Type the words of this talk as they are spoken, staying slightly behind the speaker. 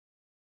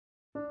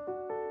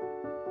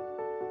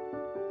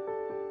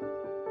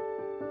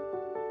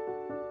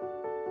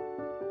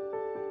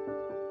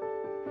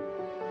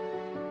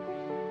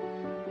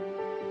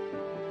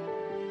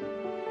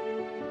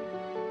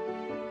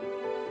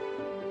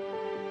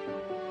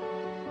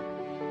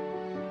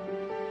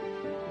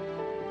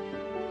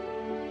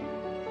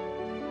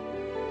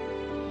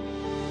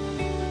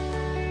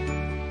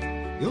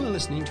You're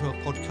listening to a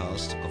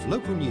podcast of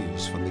local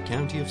news from the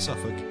county of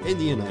Suffolk in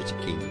the United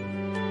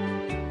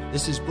Kingdom.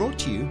 This is brought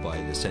to you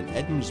by the St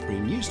Edmundsbury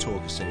News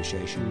Talk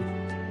Association,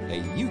 a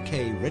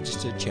UK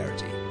registered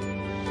charity.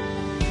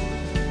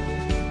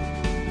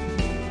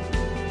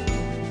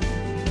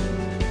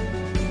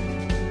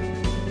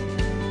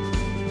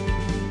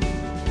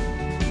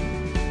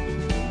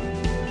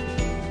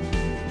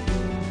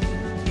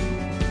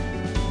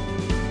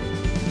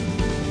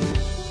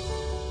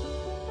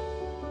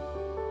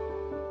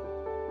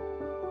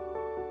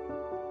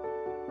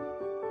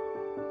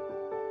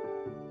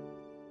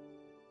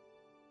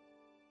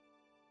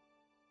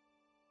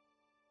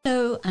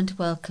 Hello and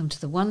welcome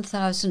to the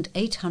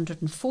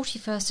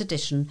 1841st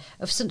edition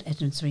of St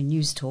Edmundsbury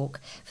News Talk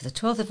for the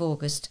 12th of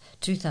August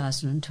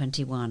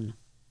 2021.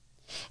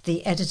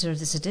 The editor of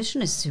this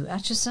edition is Sue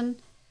Atchison,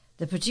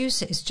 the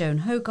producer is Joan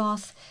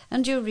Hogarth,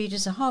 and your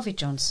readers are Harvey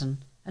Johnson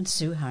and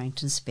Sue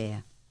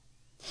Harrington-Spear.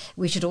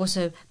 We should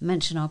also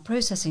mention our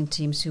processing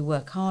teams who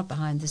work hard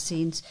behind the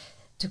scenes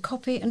to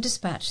copy and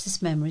dispatch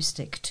this memory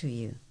stick to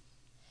you.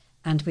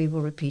 And we will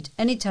repeat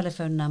any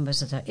telephone numbers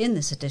that are in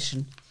this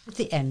edition at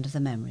the end of the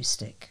memory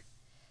stick.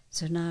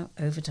 So now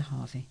over to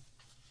Harvey.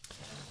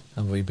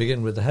 And we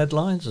begin with the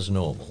headlines as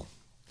normal.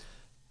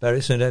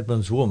 Bury St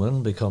Edmunds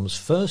woman becomes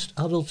first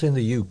adult in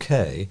the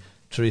UK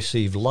to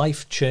receive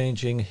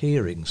life-changing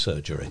hearing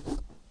surgery.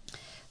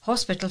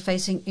 Hospital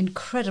facing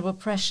incredible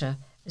pressure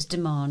as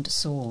demand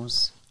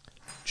soars.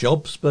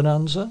 Jobs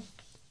bonanza.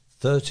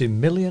 £30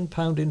 million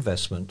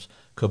investment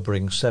could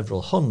bring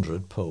several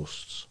hundred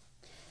posts.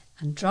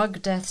 And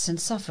drug deaths in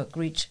Suffolk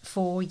reach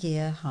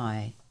 4-year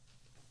high.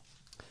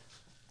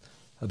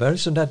 A Bury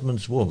St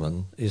Edmunds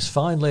woman is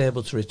finally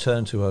able to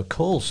return to her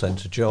call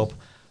centre job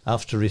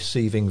after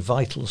receiving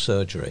vital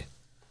surgery.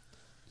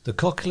 The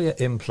cochlear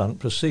implant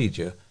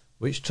procedure,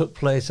 which took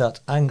place at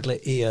Anglia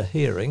Ear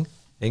Hearing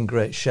in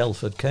Great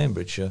Shelford,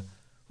 Cambridgeshire,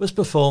 was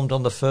performed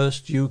on the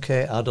first UK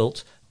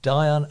adult,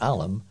 Diane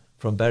Allam,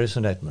 from Bury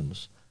St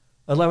Edmunds,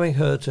 allowing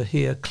her to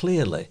hear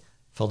clearly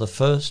for the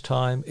first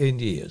time in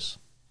years.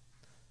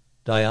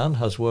 Diane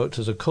has worked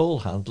as a call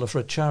handler for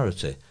a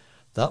charity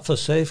that, for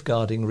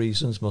safeguarding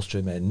reasons must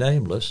remain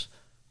nameless,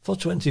 for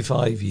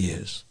 25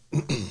 years.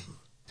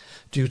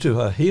 Due to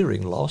her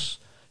hearing loss,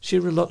 she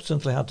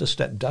reluctantly had to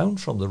step down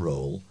from the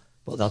role,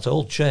 but that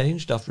all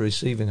changed after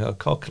receiving her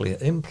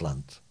cochlear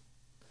implant.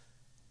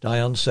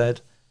 Diane said,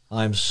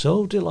 "I'm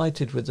so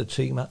delighted with the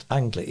team at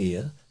Anglia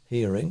Ear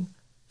Hearing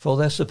for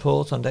their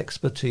support and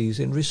expertise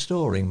in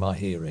restoring my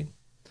hearing.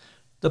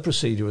 The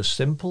procedure was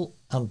simple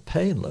and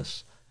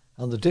painless,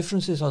 and the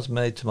difference it has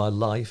made to my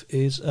life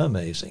is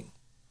amazing.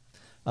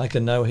 I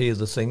can now hear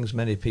the things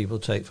many people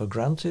take for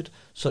granted,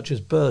 such as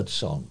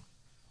birdsong,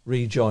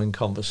 rejoin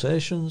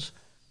conversations,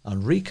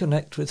 and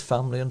reconnect with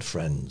family and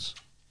friends.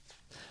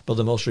 But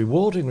the most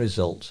rewarding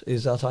result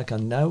is that I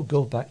can now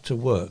go back to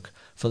work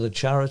for the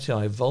charity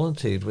I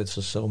volunteered with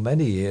for so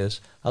many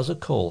years as a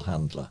call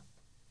handler.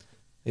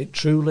 It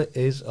truly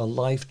is a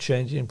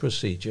life-changing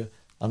procedure,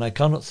 and I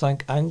cannot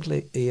thank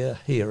Anglia Ear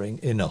Hearing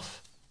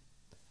enough."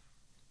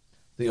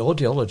 The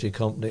audiology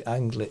company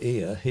Anglia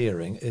Ear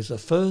Hearing is the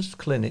first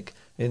clinic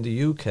in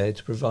the UK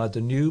to provide the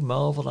new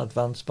Marvel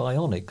Advanced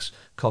Bionics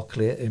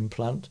cochlear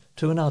implant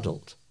to an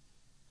adult.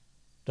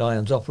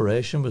 Diane's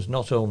operation was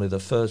not only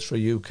the first for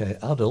UK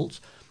adults,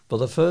 but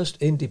the first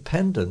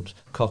independent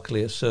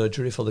cochlear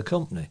surgery for the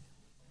company.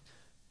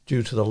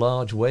 Due to the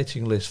large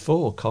waiting list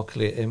for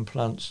cochlear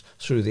implants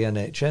through the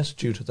NHS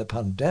due to the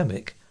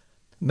pandemic,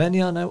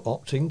 many are now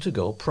opting to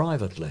go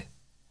privately.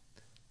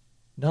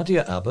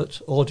 Nadia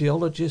Abbott,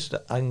 audiologist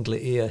at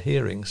Anglia Ear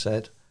Hearing,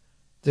 said,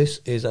 "This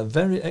is a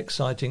very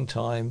exciting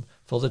time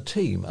for the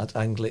team at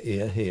Anglia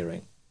Ear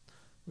Hearing.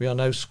 We are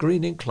now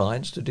screening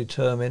clients to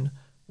determine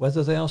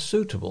whether they are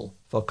suitable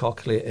for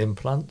cochlear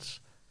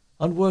implants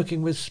and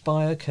working with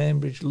Spire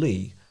Cambridge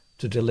Lee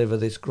to deliver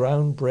this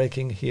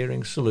groundbreaking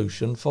hearing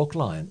solution for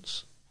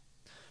clients.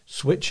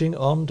 Switching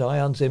on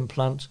Diane's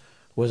implant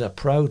was a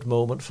proud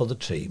moment for the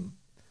team,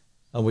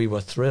 and we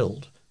were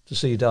thrilled to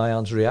see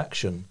Diane's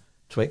reaction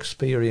to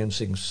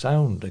experiencing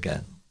sound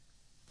again."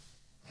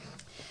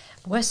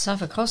 West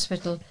Suffolk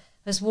Hospital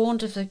has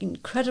warned of the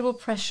incredible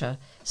pressure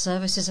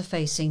services are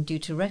facing due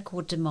to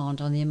record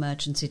demand on the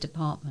emergency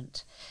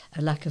department,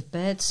 a lack of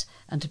beds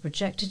and a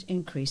projected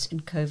increase in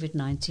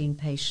COVID-19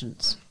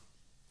 patients.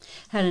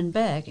 Helen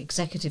Berg,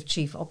 Executive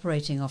Chief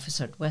Operating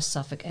Officer at West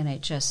Suffolk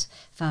NHS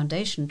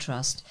Foundation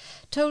Trust,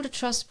 told a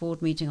Trust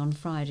Board meeting on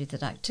Friday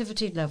that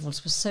activity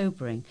levels were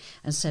sobering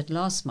and said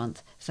last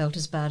month felt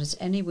as bad as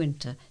any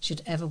winter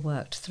she'd ever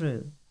worked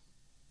through.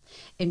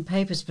 In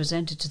papers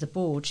presented to the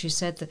board, she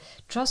said the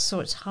Trust saw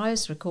its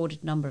highest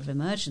recorded number of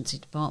emergency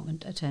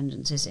department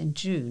attendances in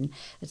June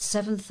at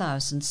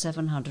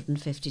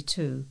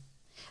 7,752,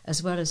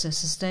 as well as a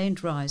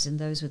sustained rise in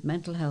those with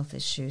mental health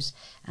issues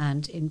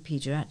and in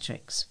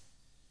paediatrics.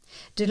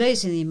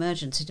 Delays in the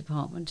emergency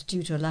department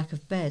due to a lack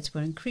of beds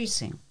were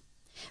increasing,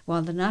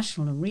 while the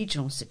national and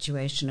regional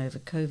situation over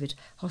COVID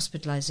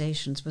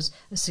hospitalisations was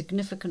a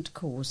significant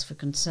cause for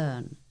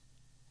concern.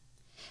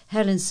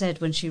 Helen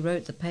said when she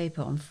wrote the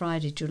paper on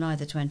Friday, July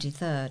the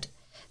 23rd,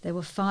 there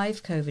were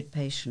 5 COVID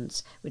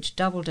patients, which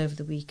doubled over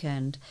the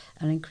weekend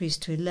and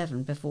increased to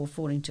 11 before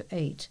falling to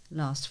 8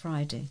 last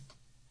Friday.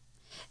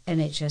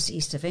 NHS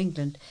East of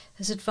England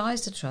has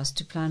advised the Trust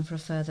to plan for a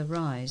further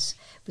rise,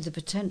 with the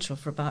potential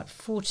for about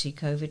 40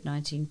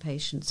 COVID-19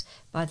 patients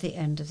by the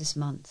end of this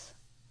month.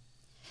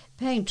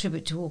 Paying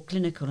tribute to all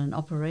clinical and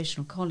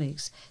operational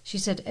colleagues, she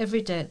said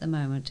every day at the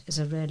moment is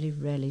a really,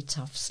 really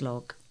tough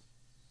slog.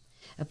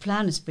 A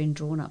plan has been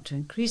drawn up to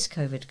increase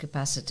COVID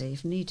capacity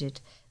if needed,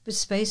 but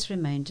space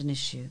remained an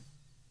issue.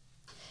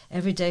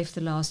 Every day for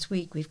the last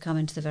week we've come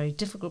into the very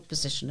difficult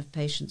position of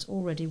patients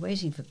already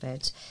waiting for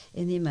beds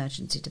in the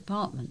emergency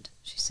department,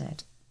 she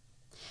said.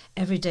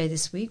 Every day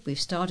this week we've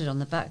started on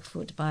the back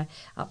foot by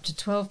up to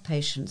 12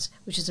 patients,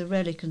 which is a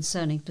really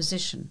concerning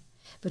position,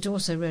 but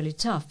also really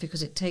tough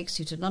because it takes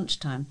you to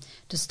lunchtime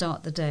to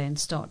start the day and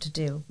start to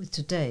deal with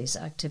today's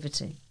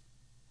activity.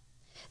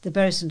 The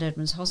Bury St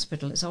Edmunds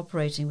Hospital is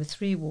operating with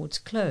 3 wards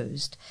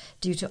closed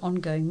due to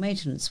ongoing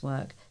maintenance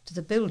work to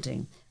the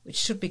building, which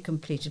should be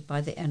completed by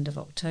the end of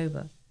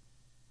October.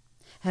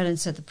 Helen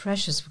said the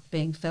pressures were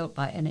being felt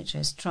by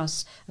NHS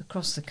trusts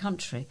across the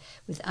country,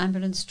 with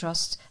ambulance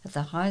trusts at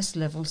the highest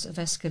levels of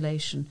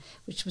escalation,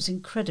 which was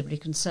incredibly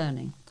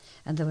concerning,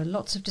 and there were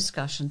lots of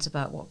discussions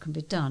about what can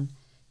be done,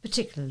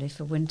 particularly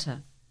for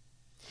winter.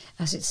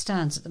 As it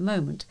stands at the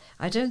moment,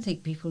 I don't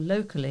think people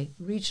locally,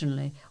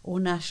 regionally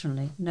or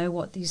nationally know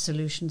what these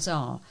solutions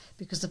are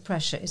because the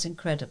pressure is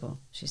incredible,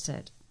 she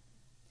said.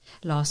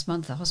 Last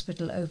month the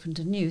hospital opened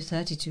a new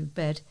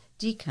 32-bed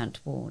decant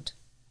ward.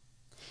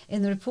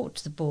 In the report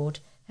to the board,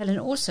 Helen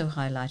also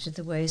highlighted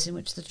the ways in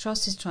which the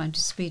Trust is trying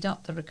to speed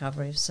up the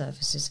recovery of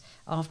services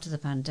after the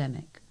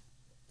pandemic.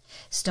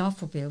 Staff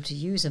will be able to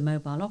use a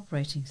mobile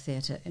operating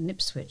theatre in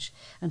Ipswich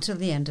until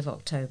the end of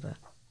October,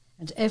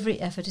 and every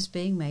effort is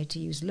being made to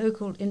use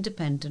local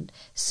independent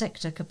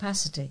sector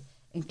capacity,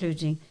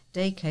 including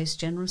day case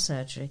general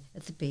surgery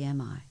at the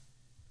BMI.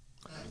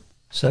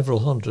 Several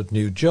hundred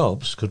new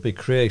jobs could be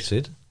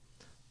created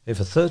if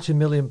a £30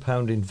 million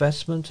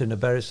investment in a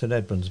Bury St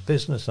Edmunds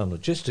business and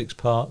logistics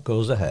park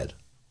goes ahead.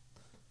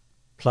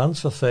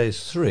 Plans for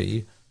Phase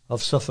 3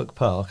 of Suffolk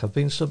Park have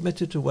been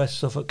submitted to West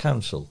Suffolk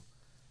Council,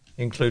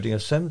 including a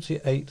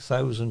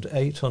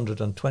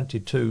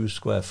 78,822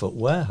 square foot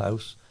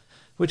warehouse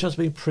which has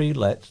been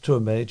pre-let to a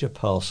major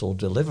parcel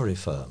delivery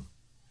firm.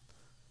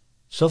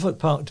 Suffolk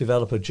Park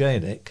developer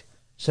Janick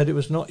said it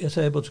was not yet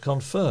able to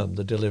confirm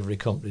the delivery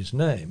company's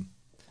name.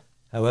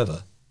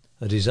 However,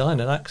 a design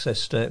and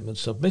access statement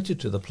submitted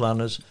to the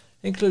planners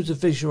includes a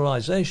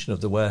visualisation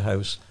of the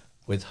warehouse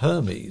with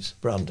Hermes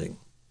branding.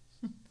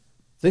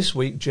 This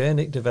week,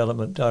 Janick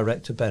Development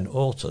Director Ben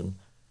Orton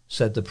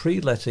said the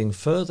pre-letting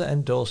further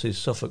endorses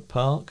Suffolk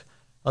Park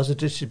as a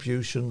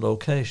distribution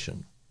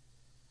location.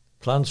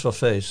 Plans for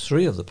Phase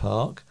 3 of the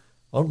park,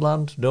 on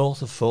land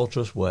north of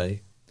Fortress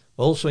Way,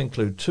 also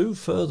include 2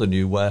 further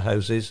new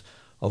warehouses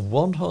of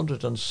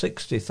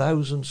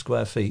 160,000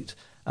 square feet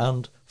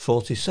and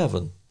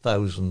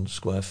 47,000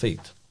 square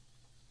feet.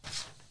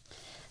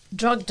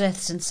 Drug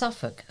deaths in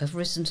Suffolk have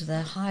risen to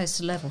their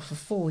highest level for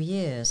 4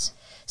 years,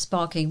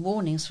 sparking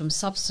warnings from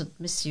substance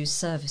misuse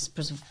service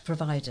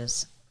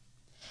providers.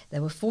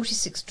 There were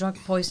 46 drug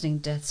poisoning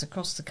deaths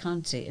across the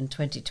county in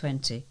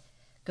 2020,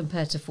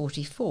 compared to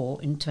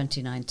 44 in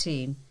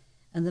 2019,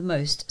 and the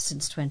most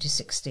since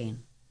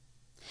 2016.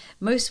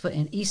 Most were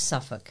in East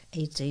Suffolk,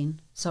 19,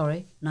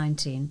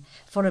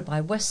 followed by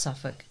West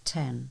Suffolk,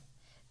 10,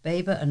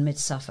 Baber and Mid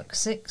Suffolk,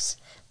 6,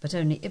 but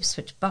only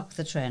Ipswich bucked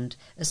the trend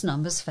as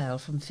numbers fell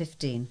from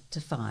 15 to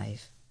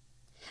 5.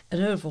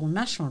 An overall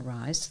national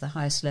rise to the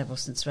highest level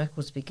since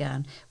records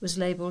began was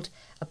labelled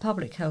a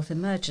public health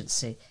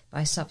emergency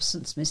by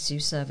substance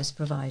misuse service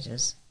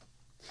providers.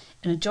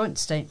 In a joint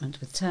statement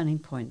with Turning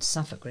Point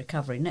Suffolk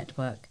Recovery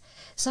Network,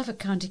 Suffolk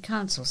County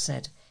Council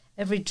said,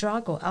 "Every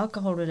drug or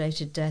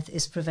alcohol-related death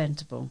is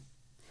preventable.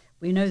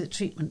 We know that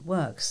treatment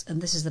works,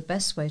 and this is the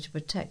best way to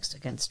protect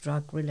against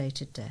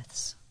drug-related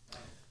deaths."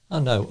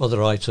 And now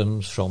other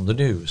items from the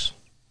news.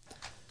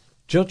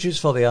 Judges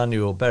for the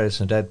annual Bury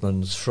St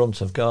Edmunds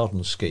Front of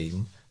Garden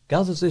scheme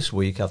gathered this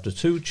week after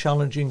 2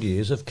 challenging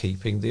years of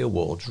keeping the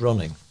awards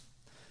running.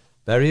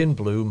 Bury in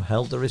Bloom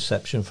held the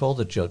reception for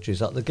the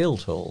judges at the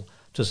Guildhall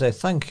to say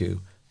thank you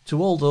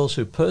to all those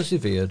who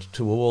persevered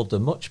to award the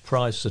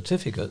much-prized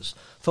certificates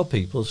for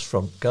People's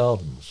Front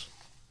Gardens.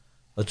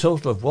 A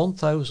total of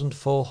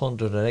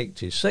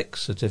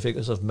 1,486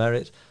 certificates of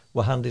merit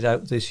were handed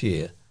out this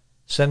year,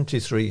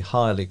 73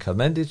 highly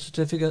commended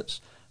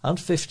certificates and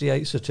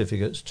 58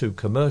 certificates to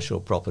commercial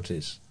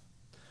properties.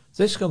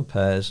 This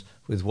compares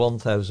with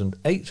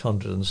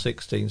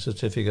 1,816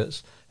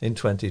 certificates in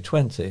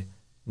 2020,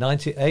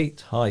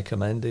 98 high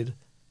commended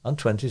and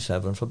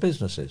 27 for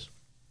businesses.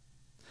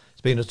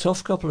 It's been a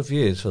tough couple of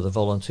years for the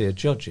volunteer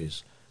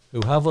judges,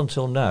 who have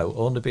until now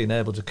only been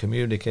able to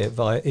communicate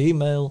via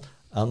email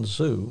and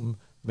Zoom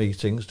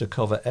meetings to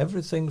cover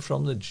everything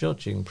from the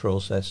judging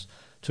process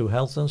to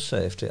health and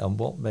safety and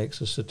what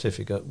makes a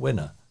certificate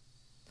winner.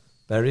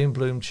 Berry and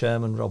Bloom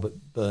Chairman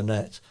Robert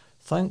Burnett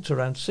thanked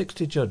around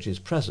 60 judges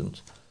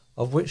present,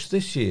 of which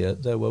this year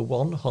there were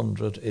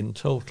 100 in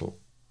total.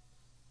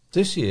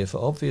 This year, for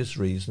obvious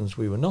reasons,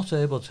 we were not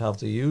able to have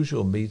the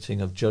usual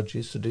meeting of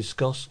judges to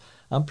discuss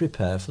and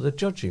prepare for the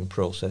judging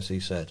process,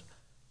 he said.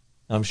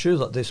 I'm sure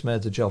that this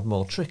made the job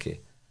more tricky,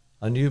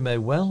 and you may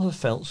well have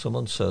felt some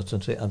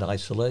uncertainty and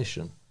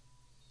isolation.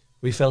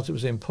 We felt it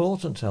was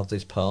important to have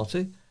this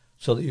party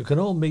so that you can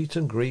all meet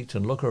and greet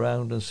and look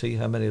around and see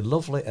how many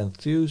lovely,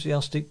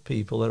 enthusiastic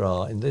people there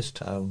are in this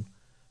town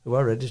who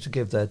are ready to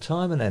give their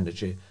time and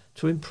energy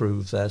to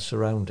improve their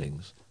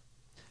surroundings.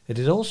 It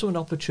is also an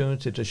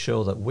opportunity to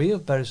show that we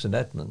of Bury St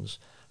Edmunds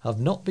have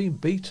not been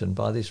beaten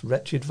by this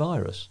wretched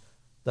virus,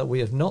 that we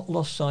have not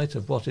lost sight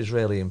of what is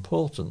really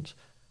important,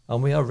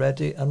 and we are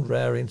ready and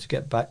raring to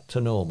get back to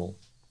normal.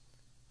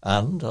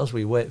 And, as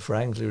we wait for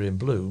Anglia in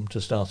Bloom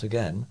to start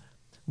again,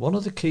 one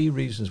of the key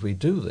reasons we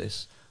do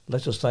this,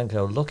 let us thank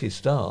our lucky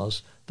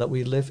stars that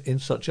we live in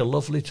such a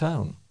lovely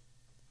town.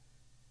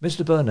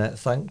 Mr Burnett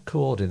thanked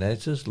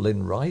coordinators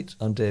Lynn Wright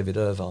and David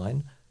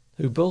Irvine,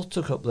 who both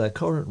took up their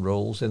current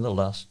roles in the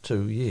last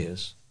 2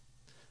 years.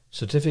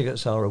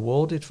 Certificates are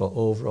awarded for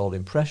overall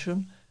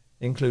impression,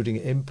 including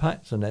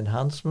impact and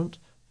enhancement,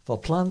 for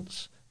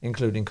plants,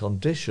 including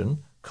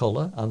condition,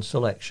 colour and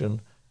selection,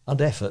 and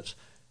effort,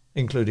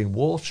 including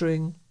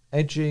watering,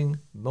 edging,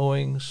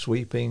 mowing,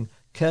 sweeping,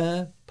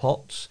 care,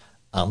 pots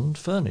and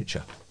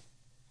furniture.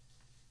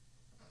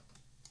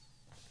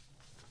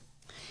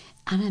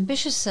 An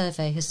ambitious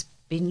survey has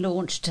been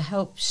launched to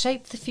help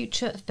shape the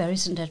future of Bury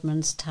St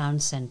Edmunds Town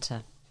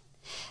Centre.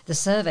 The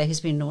survey has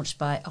been launched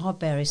by our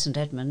Bury St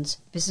Edmunds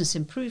Business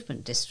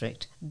Improvement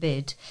District,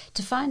 BID,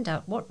 to find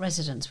out what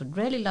residents would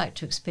really like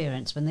to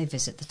experience when they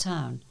visit the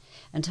town,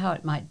 and how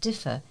it might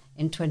differ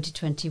in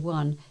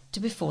 2021 to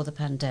before the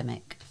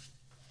pandemic.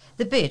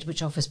 The BID,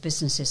 which offers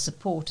businesses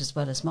support as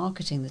well as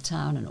marketing the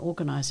town and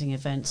organising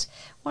events,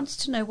 wants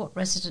to know what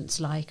residents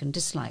like and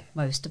dislike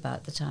most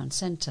about the town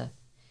centre,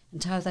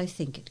 and how they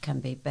think it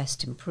can be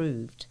best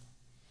improved.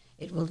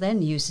 It will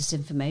then use this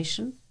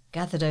information,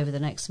 gathered over the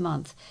next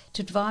month,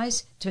 to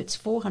advise to its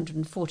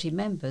 440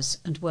 members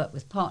and work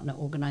with partner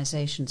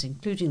organisations,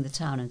 including the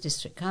town and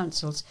district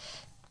councils,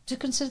 to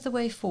consider the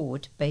way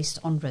forward based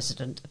on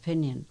resident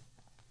opinion.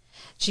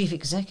 Chief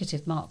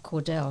Executive Mark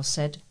Cordell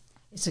said,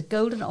 "It's a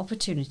golden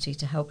opportunity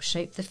to help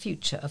shape the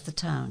future of the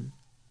town.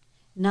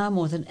 Now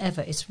more than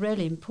ever, it's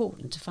really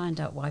important to find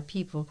out why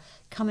people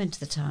come into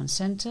the town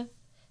centre.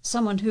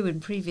 Someone who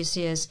in previous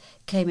years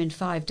came in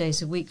 5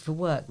 days a week for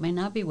work may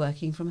now be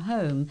working from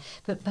home,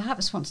 but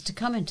perhaps wants to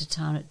come into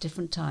town at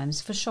different times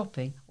for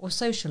shopping or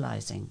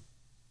socialising.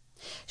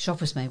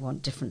 Shoppers may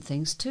want different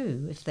things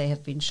too. If they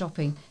have been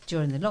shopping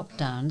during the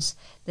lockdowns,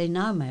 they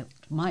now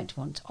might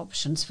want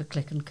options for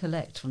click and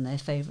collect from their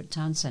favourite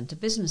town centre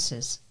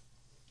businesses.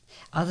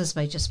 Others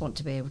may just want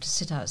to be able to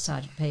sit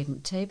outside at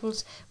pavement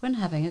tables when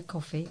having a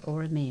coffee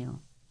or a meal."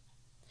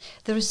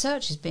 The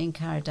research is being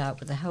carried out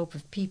with the help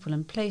of People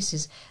and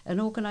Places, an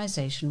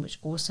organisation which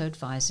also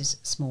advises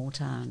small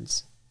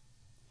towns.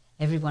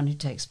 Everyone who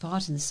takes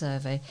part in the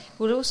survey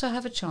will also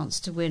have a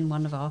chance to win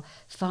one of our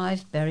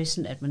 5 Bury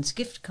St Edmunds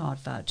gift card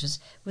vouchers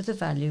with a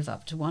value of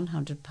up to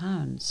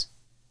 £100.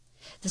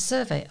 The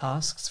survey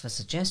asks for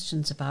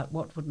suggestions about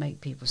what would make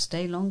people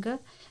stay longer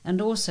and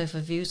also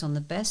for views on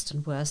the best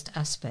and worst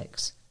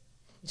aspects.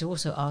 It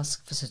also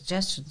asks for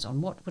suggestions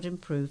on what would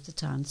improve the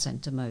town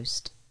centre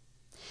most.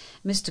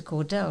 Mr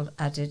Cordell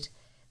added,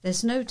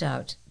 "There's no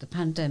doubt the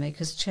pandemic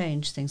has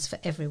changed things for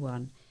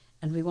everyone,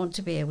 and we want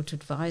to be able to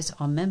advise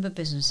our member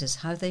businesses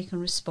how they can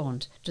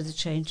respond to the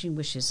changing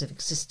wishes of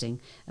existing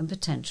and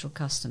potential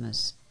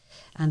customers.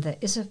 And there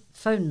is a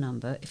phone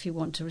number if you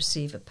want to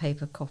receive a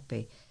paper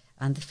copy,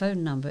 and the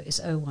phone number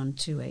is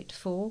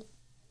 01284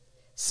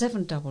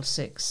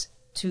 766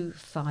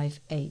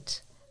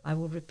 258. I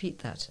will repeat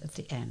that at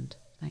the end.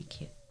 Thank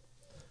you.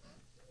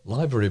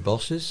 Library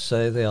bosses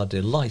say they are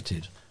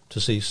delighted to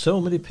see so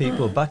many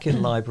people back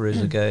in libraries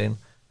again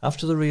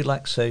after the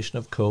relaxation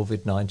of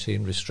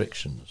COVID-19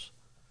 restrictions.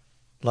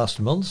 Last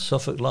month,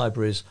 Suffolk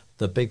Libraries'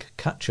 The Big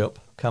Catch-Up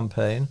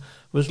campaign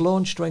was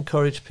launched to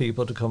encourage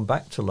people to come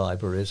back to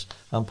libraries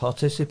and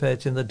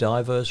participate in the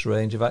diverse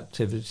range of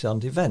activities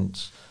and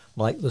events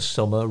like the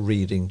Summer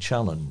Reading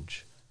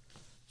Challenge.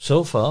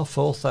 So far,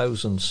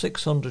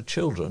 4,600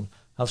 children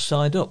have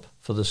signed up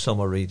for the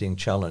Summer Reading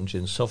Challenge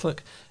in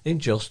Suffolk in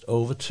just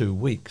over 2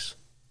 weeks.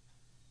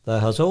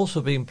 There has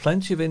also been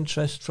plenty of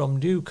interest from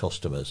new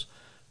customers,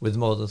 with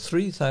more than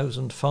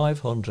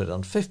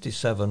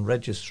 3,557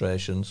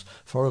 registrations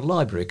for a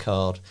library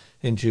card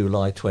in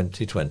July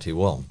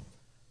 2021,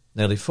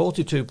 nearly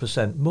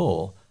 42%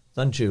 more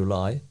than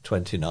July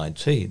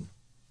 2019.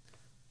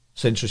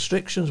 Since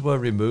restrictions were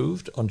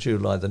removed on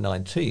July the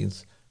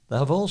 19th, there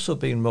have also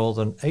been more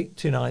than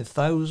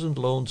 89,000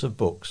 loans of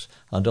books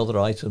and other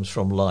items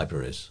from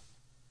libraries.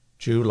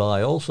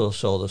 July also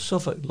saw the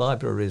Suffolk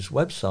Libraries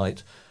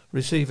website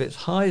receive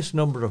its highest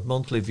number of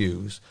monthly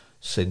views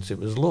since it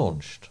was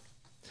launched.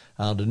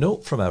 And a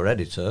note from our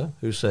editor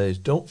who says,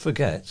 "Don't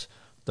forget,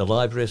 The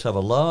libraries have a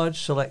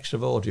large selection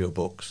of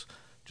audiobooks.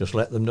 Just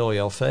let them know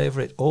your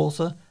favourite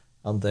author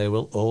and they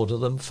will order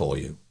them for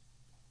you.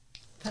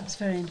 That's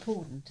very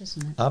important,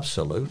 isn't it?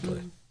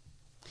 Absolutely.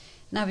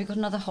 Now we've got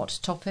another hot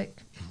topic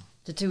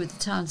to do with the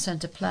town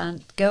centre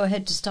plan. Go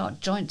ahead to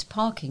start joint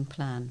parking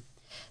plan.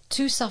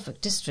 2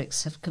 Suffolk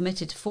districts have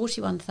committed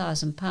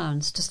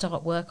 £41,000 to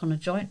start work on a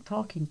joint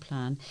parking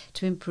plan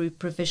to improve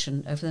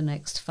provision over the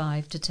next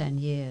 5 to 10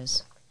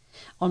 years.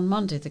 On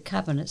Monday, the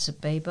cabinets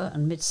of Baber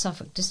and Mid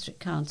Suffolk district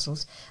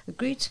councils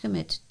agreed to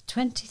commit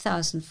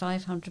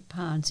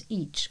 £20,500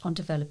 each on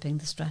developing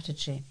the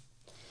strategy.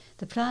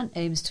 The plan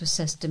aims to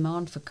assess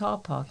demand for car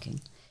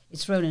parking,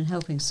 its role in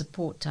helping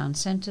support town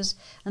centres,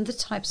 and the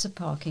types of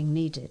parking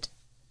needed.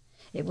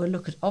 It will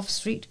look at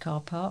off-street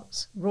car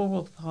parks,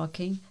 rural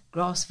parking,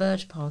 grass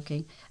verge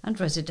parking and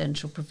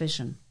residential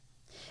provision.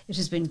 It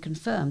has been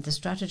confirmed the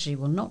strategy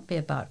will not be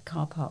about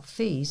car park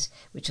fees,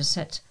 which are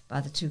set by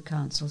the 2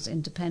 councils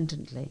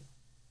independently.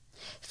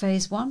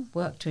 Phase 1,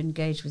 work to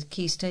engage with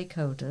key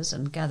stakeholders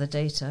and gather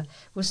data,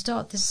 will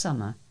start this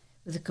summer,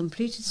 with a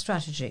completed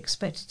strategy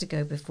expected to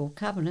go before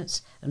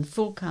cabinets and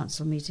full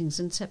council meetings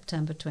in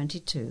September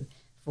 22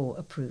 for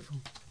approval.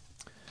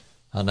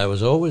 And now,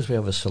 as always, we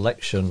have a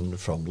selection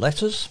from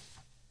letters.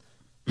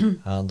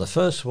 And the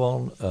first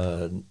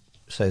one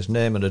says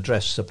name and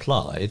address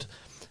supplied.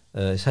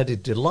 It's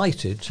headed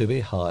delighted to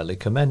be highly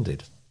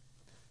commended.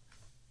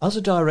 As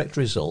a direct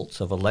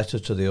result of a letter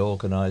to the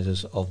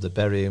organisers of the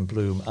Berry in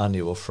Bloom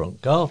annual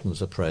Front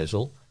Gardens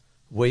appraisal,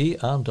 we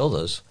and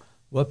others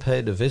were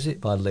paid a visit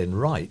by Lynn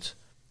Wright,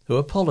 who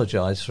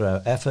apologised for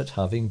our effort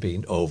having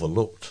been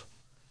overlooked,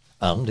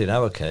 and, in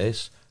our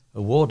case,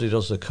 awarded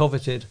us the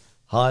coveted,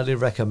 highly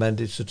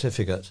recommended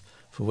certificate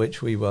for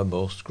which we were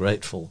most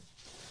grateful.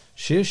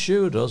 She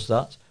assured us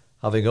that,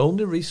 having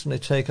only recently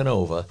taken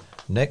over,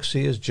 next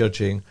year's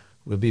judging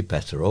will be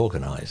better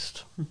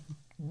organised.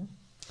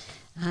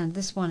 And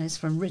this one is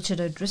from Richard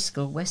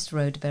O'Driscoll, West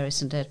Road, Bury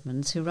St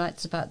Edmunds, who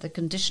writes about the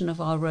condition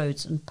of our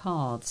roads and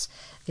paths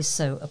is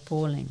so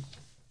appalling.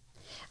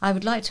 I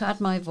would like to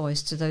add my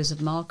voice to those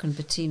of Mark and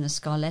Bettina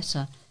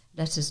Scarletta,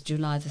 letters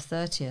July the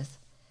 30th,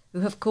 who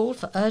have called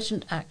for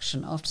urgent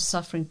action after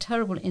suffering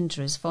terrible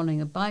injuries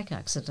following a bike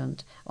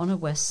accident on a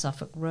West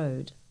Suffolk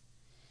road.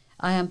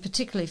 I am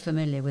particularly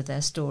familiar with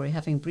their story,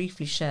 having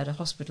briefly shared a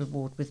hospital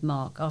ward with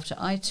Mark after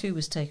I too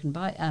was taken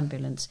by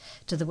ambulance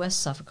to the West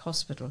Suffolk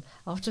Hospital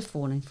after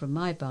falling from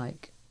my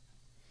bike.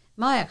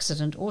 My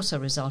accident also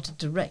resulted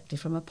directly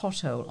from a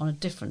pothole on a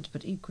different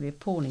but equally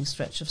appalling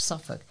stretch of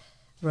Suffolk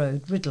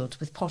road riddled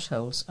with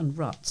potholes and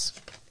ruts.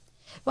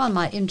 While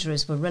my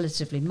injuries were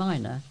relatively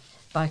minor,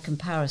 by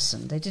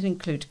comparison, they did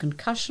include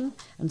concussion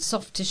and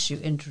soft tissue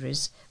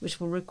injuries, which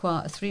will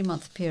require a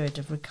 3-month period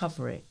of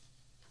recovery.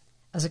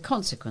 As a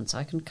consequence,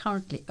 I can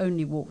currently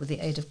only walk with the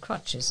aid of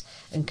crutches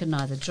and can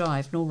neither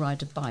drive nor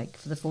ride a bike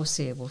for the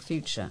foreseeable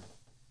future.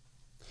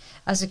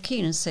 As a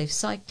keen and safe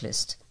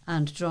cyclist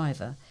and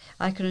driver,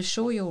 I can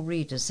assure your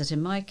readers that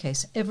in my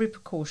case every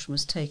precaution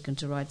was taken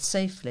to ride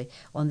safely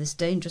on this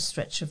dangerous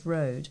stretch of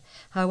road.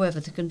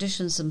 However, the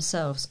conditions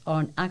themselves are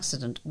an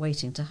accident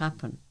waiting to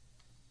happen.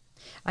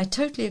 I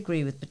totally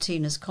agree with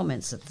Bettina's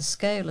comments that the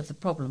scale of the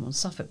problem on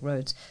Suffolk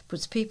roads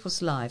puts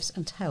people's lives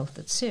and health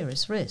at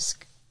serious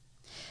risk.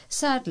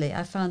 Sadly,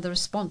 I found the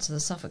response of the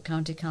Suffolk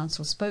County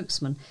Council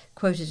spokesman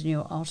quoted in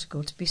your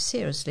article to be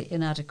seriously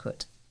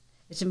inadequate.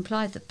 It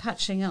implied that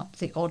patching up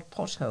the odd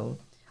pothole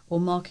or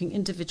marking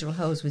individual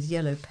holes with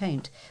yellow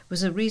paint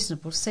was a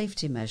reasonable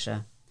safety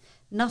measure.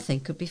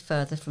 Nothing could be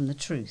further from the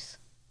truth.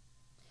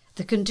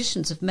 The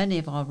conditions of many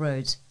of our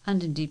roads,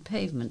 and indeed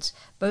pavements,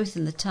 both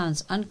in the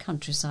towns and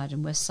countryside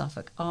in West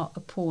Suffolk, are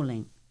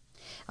appalling.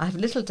 I have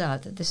little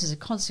doubt that this is a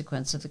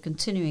consequence of the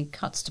continuing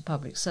cuts to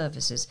public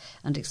services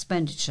and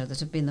expenditure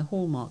that have been the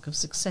hallmark of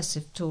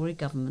successive Tory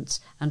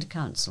governments and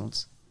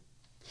councils.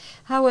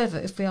 However,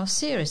 if we are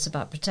serious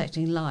about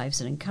protecting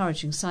lives and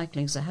encouraging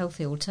cycling as a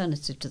healthy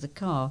alternative to the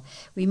car,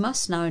 we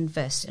must now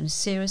invest in a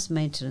serious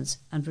maintenance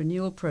and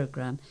renewal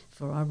programme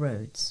for our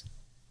roads.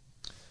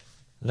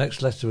 The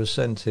next letter was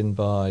sent in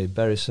by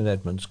Bury St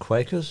Edmunds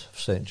Quakers of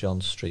St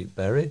John's Street,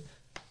 Bury,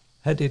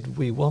 headed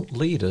 "We want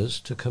leaders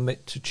to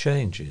commit to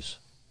changes."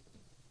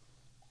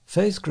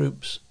 Faith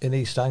groups in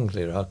East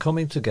Anglia are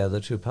coming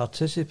together to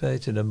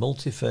participate in a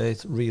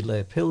multi-faith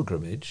relay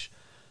pilgrimage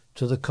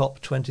to the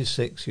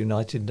COP26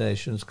 United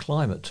Nations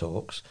climate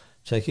talks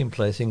taking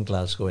place in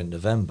Glasgow in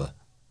November.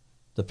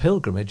 The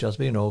pilgrimage has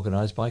been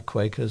organised by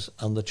Quakers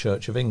and the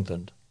Church of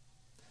England.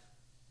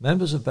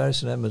 Members of Bury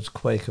St Edmunds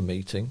Quaker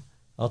Meeting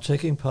are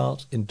taking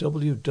part in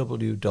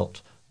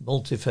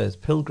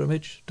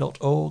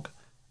www.multifaithpilgrimage.org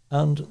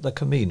and the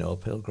Camino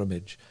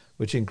Pilgrimage,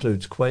 which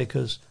includes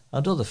Quakers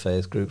and other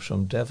faith groups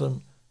from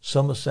Devon,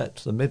 Somerset,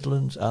 the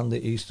Midlands and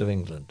the east of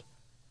England.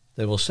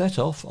 They will set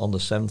off on the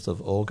 7th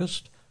of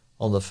August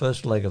on the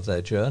first leg of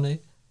their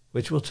journey,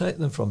 which will take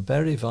them from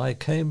Bury via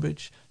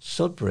Cambridge,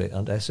 Sudbury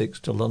and Essex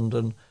to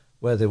London,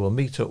 where they will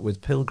meet up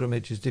with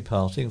pilgrimages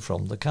departing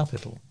from the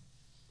capital.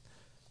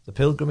 The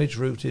pilgrimage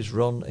route is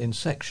run in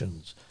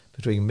sections,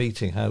 between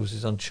meeting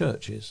houses and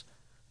churches,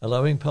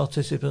 allowing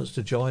participants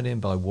to join in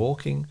by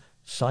walking,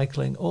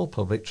 cycling or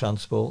public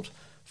transport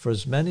for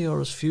as many or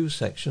as few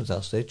sections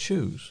as they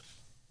choose.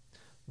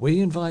 We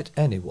invite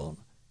anyone,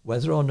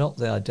 whether or not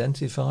they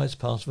identify as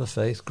part of a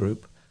faith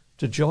group,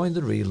 to join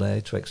the relay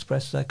to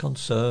express their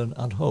concern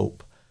and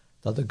hope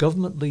that the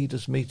government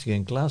leaders meeting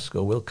in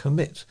Glasgow will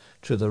commit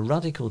to the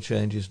radical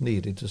changes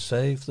needed to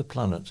save the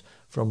planet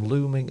from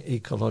looming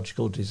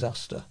ecological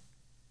disaster.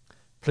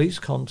 Please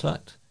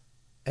contact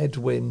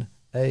Edwin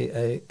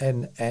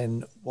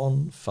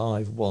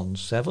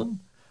AANN1517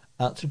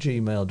 at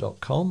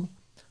gmail.com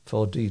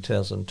for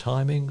details and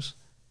timings.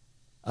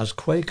 As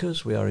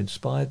Quakers, we are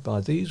inspired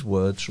by these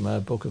words from our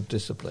Book of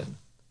Discipline,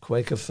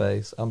 Quaker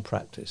Faith and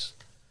Practice.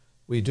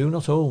 We do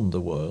not own the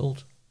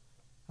world,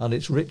 and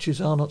its riches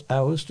are not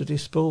ours to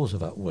dispose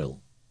of at will.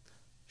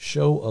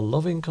 Show a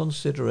loving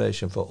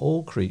consideration for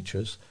all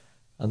creatures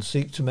and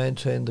seek to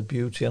maintain the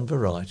beauty and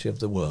variety of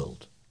the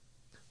world.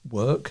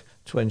 Work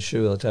to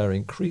ensure that our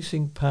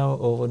increasing power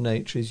over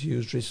nature is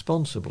used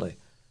responsibly,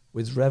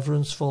 with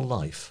reverence for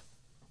life.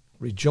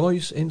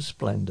 Rejoice in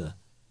splendour,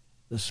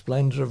 the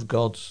splendour of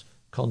God's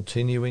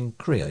continuing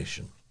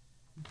creation.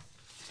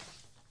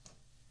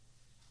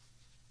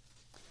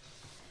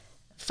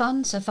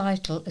 Funds are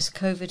vital as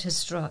COVID has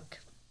struck.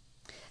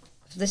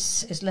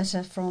 This is a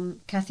letter from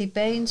Kathy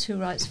Baines, who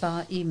writes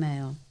via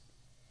email.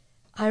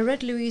 I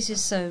read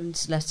Louise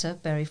Soane's letter,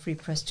 Bury Free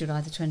Press, July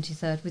the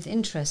 23rd, with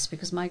interest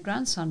because my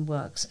grandson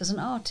works as an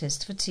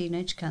artist for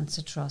Teenage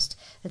Cancer Trust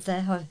at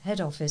their head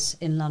office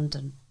in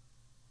London.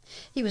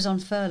 He was on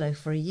furlough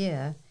for a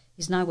year.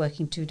 He's now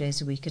working 2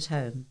 days a week at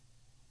home.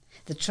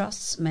 The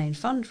Trust's main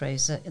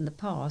fundraiser in the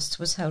past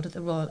was held at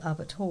the Royal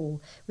Albert Hall,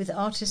 with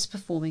artists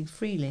performing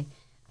freely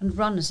and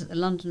runners at the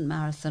London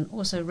Marathon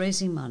also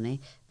raising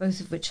money, both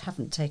of which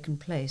haven't taken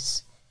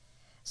place.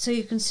 So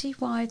you can see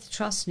why the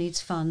Trust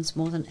needs funds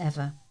more than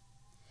ever.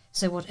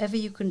 So whatever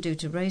you can do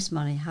to raise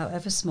money,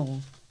 however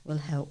small, will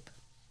help.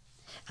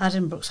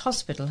 Addenbrooke's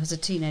Hospital has a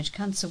teenage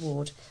cancer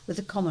ward with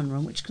a common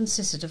room which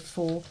consisted of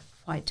 4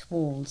 white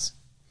walls.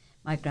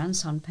 My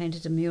grandson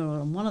painted a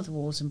mural on one of the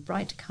walls in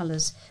bright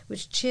colours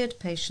which cheered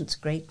patients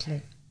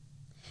greatly.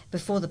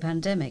 Before the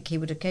pandemic, he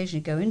would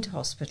occasionally go into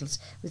hospitals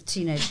with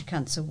teenage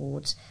cancer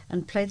wards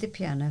and play the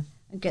piano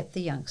and get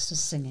the youngsters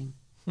singing.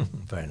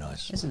 Very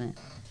nice. Isn't it?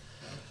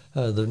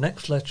 The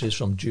next letter is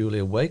from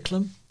Julia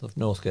Wakelam of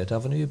Northgate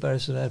Avenue, Bury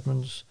St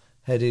Edmunds,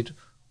 headed,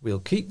 We'll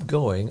keep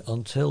going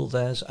until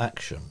there's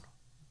action.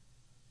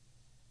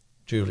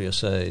 Julia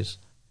says,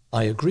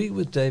 I agree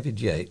with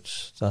David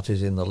Yates, that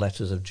is in the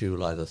letters of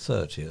July the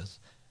 30th.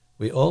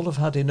 We all have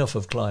had enough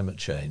of climate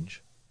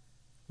change.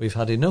 We've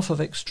had enough of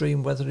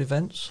extreme weather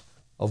events,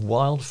 of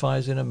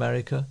wildfires in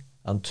America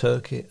and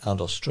Turkey and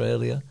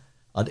Australia,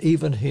 and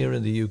even here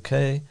in the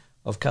UK,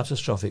 of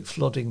catastrophic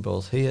flooding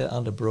both here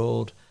and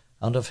abroad,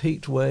 and of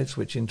heat waves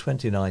which in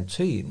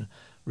 2019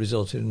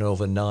 resulted in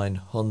over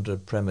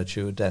 900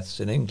 premature deaths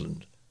in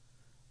England.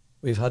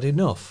 We've had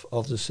enough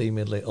of the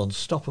seemingly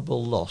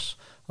unstoppable loss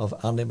of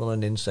animal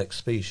and insect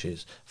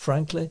species.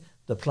 Frankly,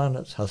 the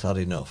planet has had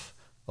enough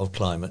of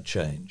climate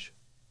change.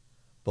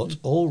 But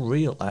all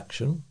real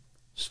action,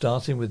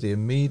 starting with the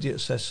immediate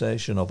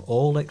cessation of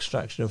all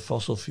extraction of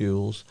fossil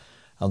fuels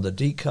and the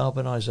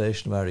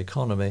decarbonisation of our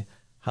economy,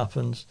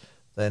 happens,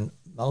 then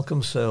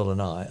Malcolm Searle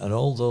and I, and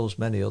all those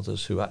many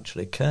others who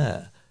actually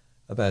care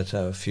about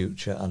our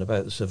future and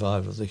about the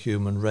survival of the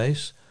human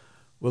race,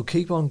 will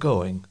keep on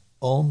going,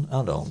 on,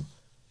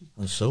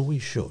 and so we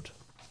should.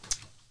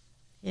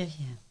 Yeah.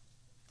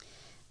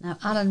 Now,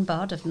 Alan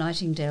Budd of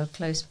Nightingale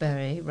Close,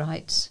 Bury,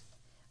 writes,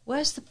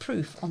 Where's the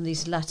proof on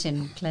these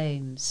Latin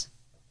claims?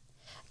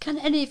 Can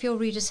any of your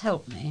readers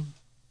help me?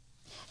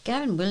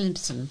 Gavin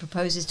Williamson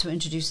proposes to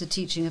introduce the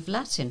teaching of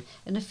Latin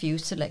in a few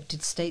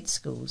selected state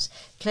schools,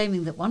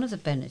 claiming that one of the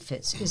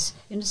benefits is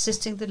in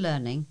assisting the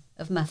learning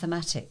of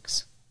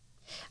mathematics.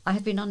 I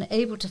have been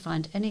unable to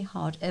find any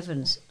hard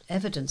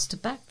evidence to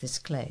back this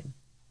claim.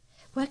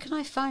 Where can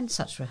I find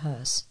such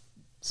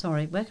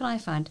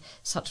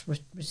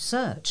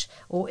research,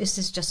 or is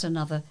this just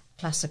another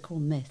classical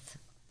myth?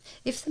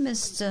 If the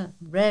minister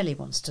really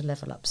wants to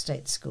level up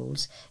state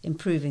schools,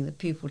 improving the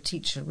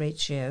pupil-teacher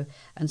ratio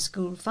and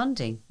school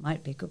funding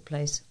might be a good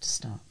place to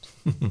start.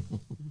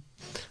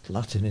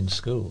 Latin in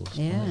schools.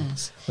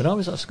 Yes. When I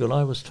was at school,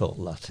 I was taught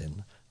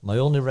Latin. My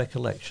only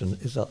recollection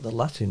is that the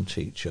Latin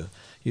teacher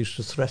used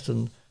to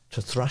threaten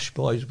to thrash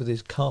boys with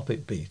his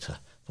carpet beater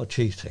for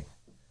cheating.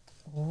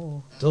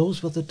 Oh.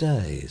 Those were the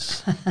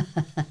days.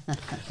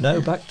 Now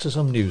back to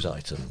some news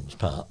items,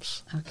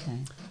 perhaps. Okay.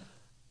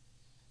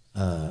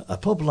 A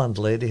pub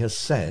landlady has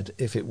said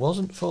if it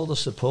wasn't for the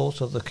support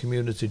of the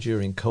community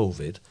during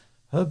COVID,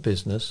 her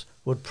business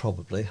would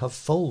probably have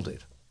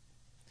folded.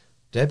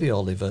 Debbie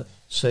Oliver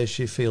says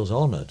she feels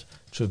honoured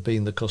to have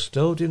been the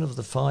custodian of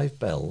the Five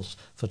Bells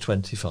for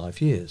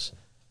 25 years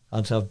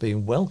and to have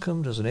been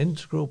welcomed as an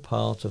integral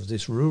part of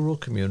this rural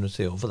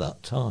community over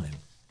that time.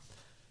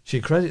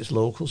 She credits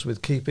locals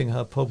with keeping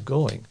her pub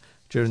going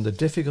during the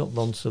difficult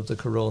months of the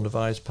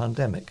coronavirus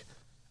pandemic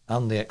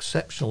and the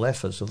exceptional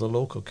efforts of the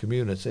local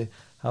community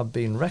have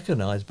been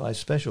recognised by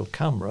Special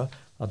CAMRA,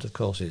 and of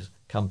course his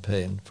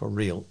Campaign for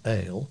Real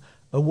Ale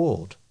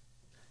award.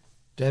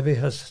 Debbie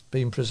has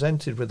been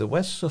presented with the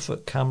West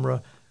Suffolk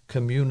CAMRA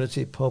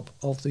Community Pub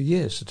of the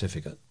Year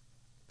certificate.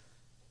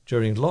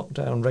 During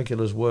lockdown,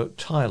 regulars worked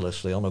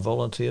tirelessly on a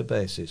volunteer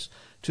basis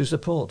to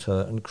support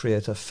her and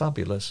create a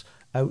fabulous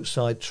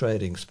outside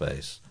trading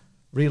space,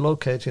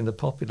 relocating the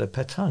popular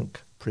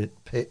petanque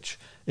pitch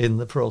in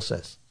the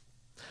process.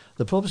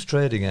 The pub's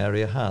trading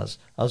area has,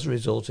 as a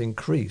result,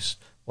 increased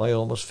by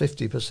almost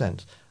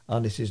 50%,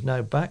 and it is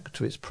now back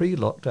to its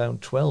pre-lockdown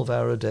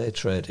 12-hour-a-day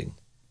trading.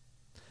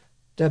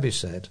 Debbie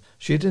said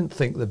she didn't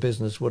think the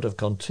business would have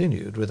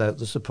continued without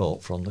the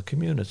support from the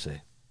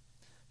community.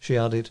 She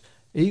added,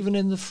 even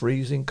in the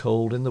freezing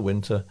cold in the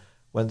winter,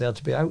 when they had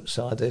to be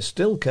outside, they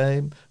still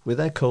came with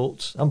their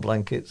coats and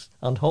blankets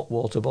and hot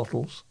water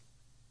bottles.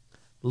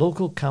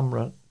 Local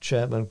CAMRA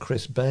chairman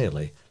Chris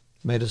Bailey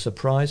made a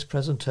surprise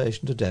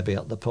presentation to Debbie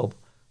at the pub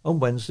on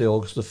Wednesday,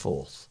 August the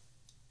 4th.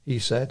 He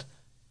said,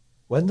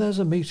 when there's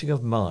a meeting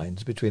of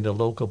minds between the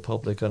local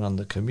public and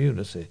the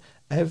community,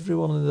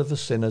 everyone in the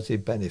vicinity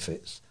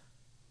benefits.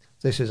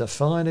 This is a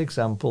fine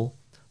example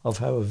of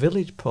how a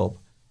village pub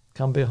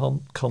can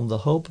become the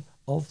hub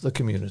of the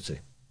community.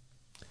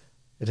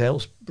 It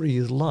helps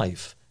breathe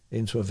life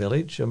into a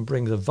village and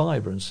brings a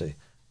vibrancy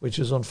which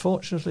is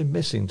unfortunately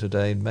missing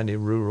today in many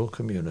rural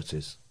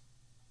communities.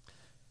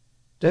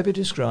 Debbie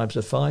describes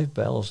the Five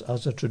Bells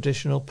as a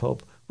traditional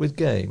pub with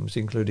games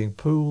including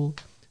pool,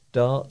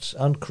 darts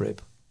and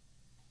crib.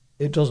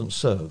 It doesn't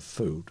serve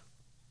food.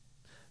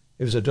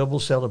 It was a double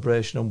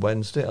celebration on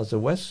Wednesday as the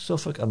West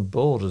Suffolk and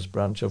Borders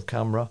branch of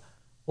CAMRA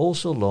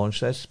also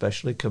launched their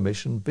specially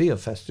commissioned beer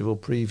festival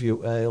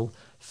preview ale,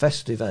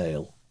 Festive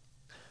Ale.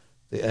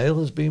 The ale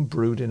has been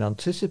brewed in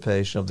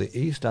anticipation of the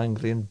East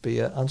Anglian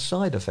Beer and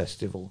Cider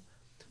Festival,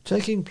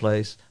 taking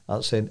place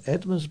at St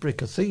Edmundsbury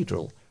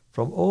Cathedral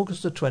from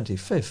August the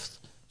 25th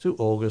to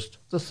August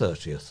the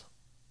 30th.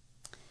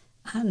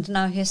 And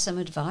now here's some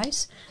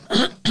advice.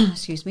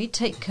 Excuse me.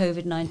 Take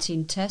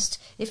COVID-19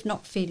 test if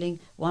not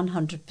feeling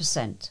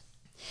 100%.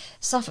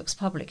 Suffolk's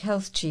Public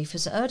Health Chief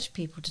has urged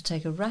people to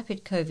take a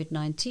rapid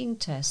COVID-19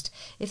 test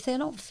if they're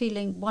not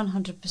feeling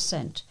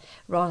 100%,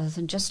 rather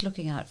than just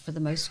looking out for the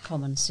most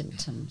common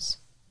symptoms.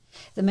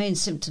 The main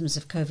symptoms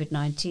of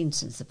COVID-19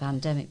 since the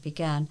pandemic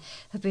began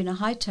have been a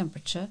high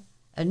temperature,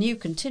 a new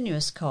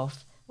continuous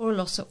cough, or a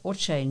loss or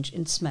change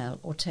in smell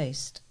or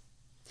taste.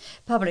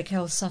 Public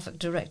Health Suffolk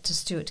Director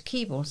Stuart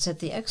Keeble said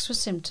the extra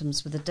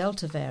symptoms with the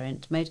Delta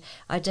variant made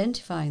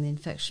identifying the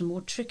infection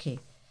more tricky,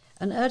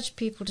 and urged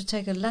people to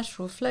take a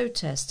lateral flow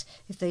test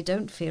if they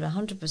don't feel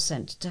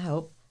 100% to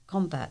help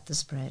combat the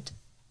spread.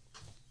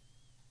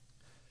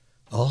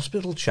 A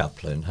hospital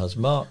chaplain has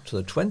marked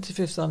the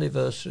 25th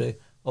anniversary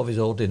of his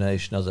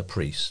ordination as a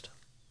priest.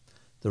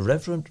 The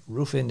Reverend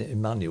Rufin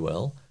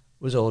Emmanuel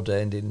was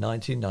ordained in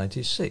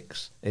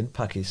 1996 in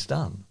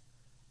Pakistan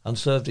and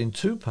served in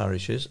 2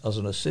 parishes as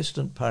an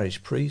assistant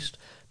parish priest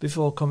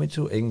before coming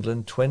to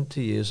England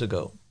 20 years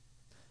ago.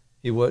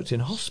 He worked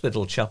in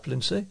hospital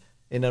chaplaincy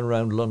in and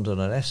around London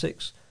and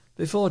Essex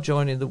before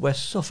joining the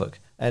West Suffolk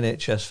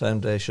NHS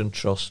Foundation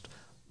Trust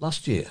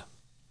last year.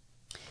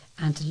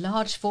 And a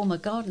large former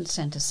garden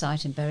centre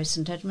site in Bury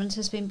St Edmunds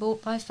has been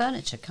bought by a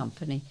furniture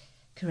company,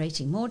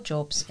 creating more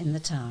jobs in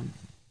the town.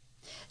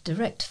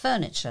 Direct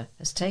Furniture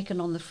has taken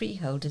on the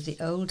freehold of the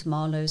old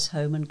Marlowe's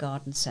Home and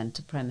Garden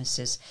Centre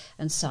premises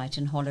and site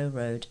in Hollow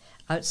Road,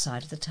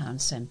 outside of the town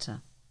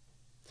centre.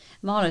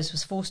 Marlowe's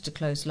was forced to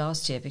close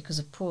last year because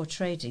of poor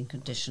trading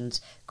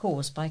conditions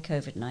caused by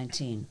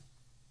COVID-19.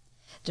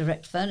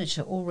 Direct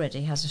Furniture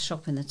already has a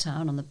shop in the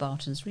town on the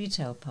Bartons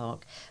Retail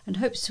Park and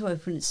hopes to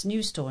open its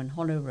new store in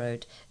Hollow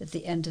Road at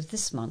the end of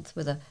this month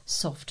with a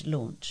soft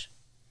launch.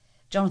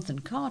 Jonathan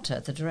Carter,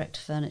 the Direct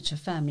Furniture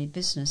family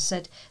business,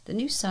 said the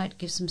new site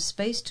gives them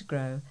space to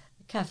grow,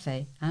 a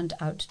cafe and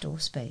outdoor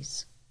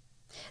space.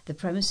 The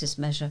premises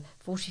measure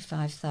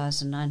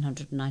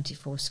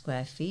 45,994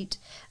 square feet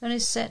and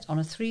is set on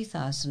a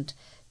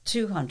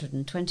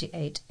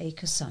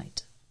 3,228-acre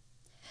site.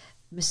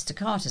 Mr.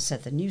 Carter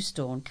said the new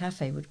store and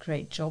cafe would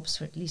create jobs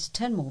for at least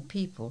 10 more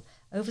people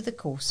over the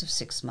course of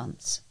 6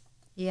 months.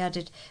 He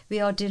added, "We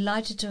are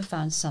delighted to have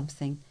found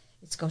something.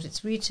 It's got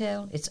its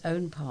retail, its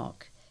own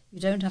park.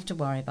 You don't have to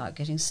worry about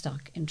getting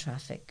stuck in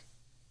traffic."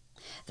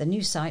 The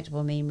new site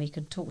will mean we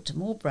can talk to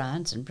more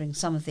brands and bring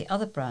some of the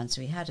other brands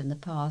we had in the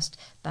past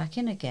back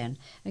in again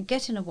and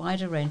get in a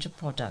wider range of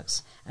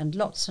products and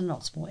lots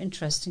more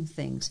interesting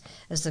things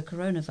as the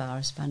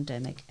coronavirus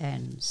pandemic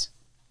ends.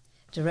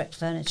 Direct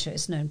Furniture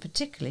is known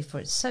particularly for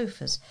its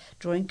sofas,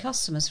 drawing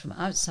customers from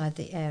outside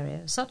the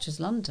area, such as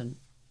London.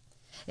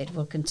 It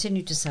will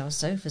continue to sell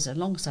sofas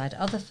alongside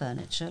other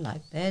furniture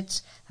like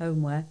beds,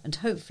 homeware, and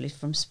hopefully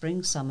from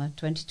spring-summer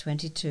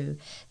 2022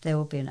 there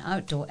will be an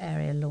outdoor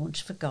area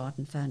launch for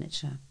garden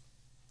furniture.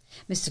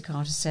 Mr.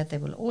 Carter said they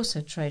will also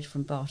trade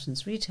from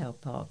Barton's Retail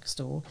Park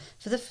store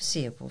for the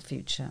foreseeable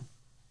future.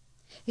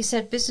 He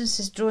said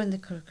businesses during the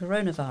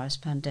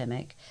coronavirus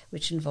pandemic,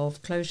 which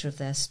involved closure of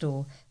their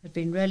store, had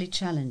been really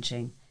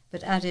challenging,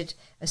 but added,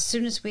 as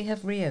soon as we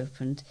have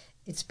reopened,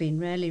 it's been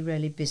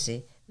really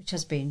busy, which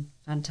has been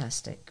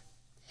fantastic.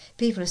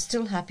 People are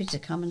still happy to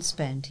come and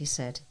spend, he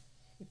said.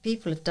 If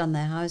people have done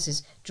their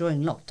houses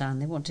during lockdown,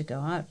 they want to go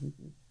out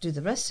and do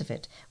the rest of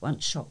it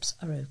once shops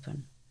are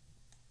open.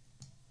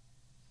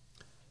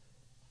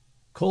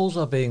 Calls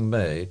are being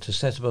made to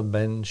set up a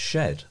men's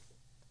shed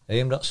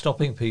aimed at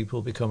stopping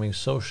people becoming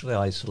socially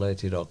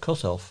isolated or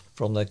cut off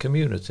from their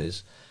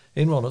communities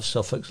in one of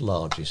Suffolk's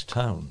largest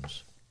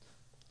towns.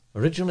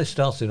 Originally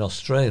started in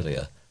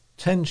Australia,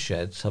 10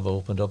 sheds have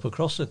opened up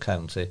across the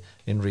county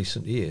in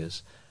recent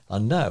years,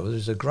 and now there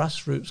is a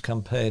grassroots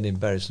campaign in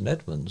Bury St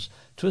Edmunds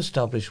to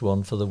establish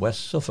one for the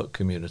West Suffolk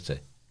community.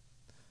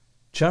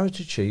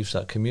 Charity chiefs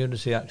at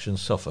Community Action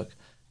Suffolk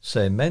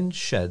say men's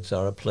sheds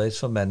are a place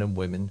for men and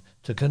women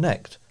to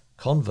connect,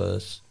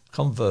 converge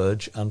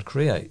and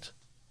create.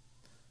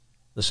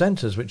 The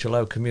centres, which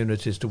allow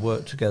communities to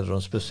work together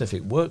on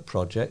specific work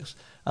projects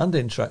and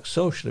interact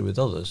socially with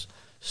others,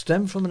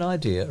 stem from an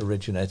idea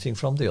originating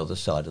from the other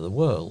side of the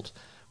world,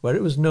 where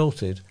it was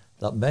noted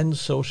that men's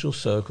social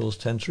circles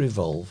tend to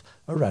revolve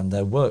around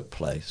their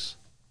workplace.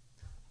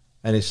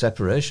 Any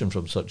separation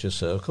from such a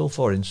circle,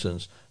 for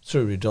instance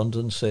through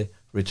redundancy,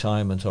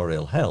 retirement or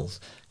ill health,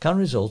 can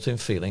result in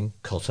feeling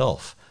cut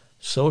off,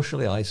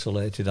 socially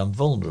isolated and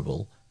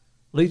vulnerable,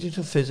 leading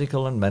to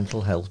physical and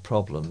mental health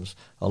problems,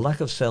 a lack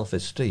of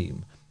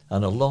self-esteem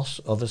and a loss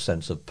of a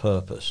sense of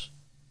purpose.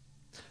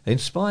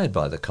 Inspired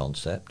by the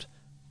concept,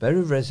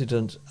 Bury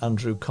resident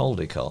Andrew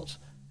Caldicott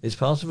is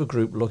part of a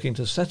group looking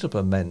to set up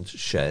a men's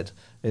shed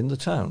in the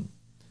town,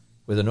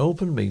 with an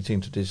open meeting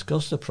to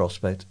discuss the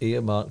prospect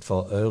earmarked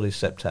for early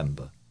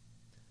September.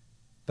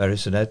 Bury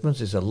St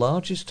Edmunds is the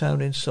largest town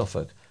in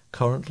Suffolk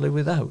currently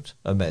without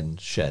a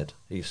men's shed,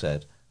 he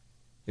said.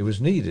 It was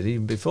needed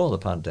even before the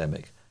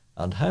pandemic,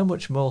 and how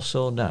much more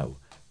so now,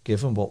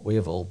 given what we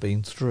have all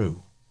been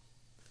through.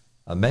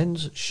 A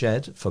men's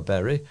shed for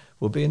Bury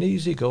would be an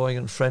easy-going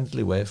and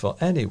friendly way for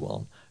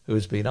anyone who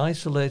has been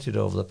isolated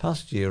over the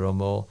past year or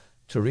more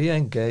to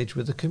re-engage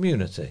with the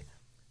community,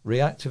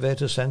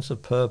 reactivate a sense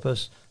of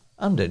purpose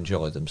and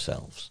enjoy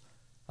themselves.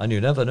 And you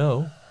never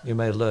know, you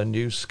may learn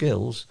new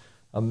skills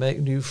and make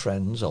new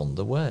friends on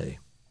the way.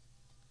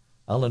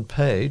 Alan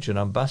Page, an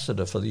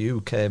ambassador for the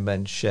UK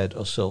Men's Shed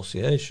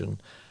Association,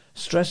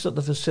 stressed that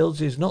the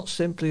facility is not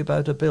simply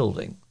about a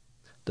building.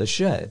 The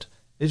shed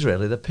is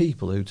really the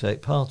people who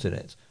take part in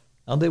it,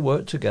 and they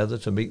work together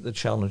to meet the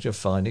challenge of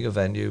finding a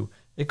venue,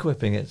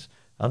 equipping it,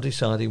 and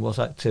deciding what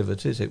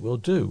activities it will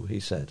do,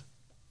 he said.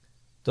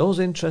 Those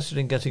interested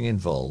in getting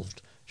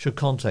involved should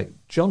contact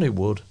Johnny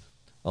Wood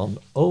on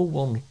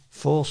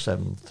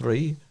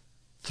 01473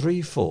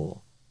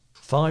 34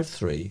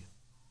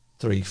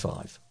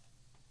 5335.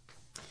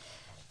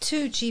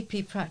 2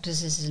 GP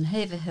practices in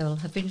Haverhill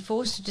have been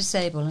forced to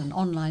disable an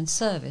online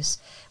service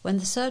when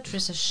the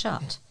surgeries are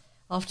shut,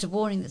 after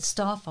warning that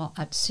staff are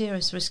at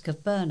serious risk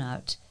of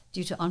burnout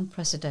due to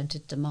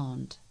unprecedented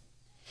demand.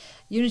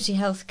 Unity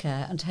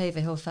Healthcare and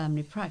Haverhill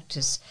Family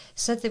Practice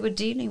said they were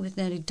dealing with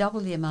nearly double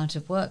the amount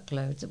of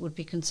workload that would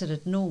be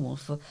considered normal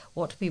for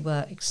what we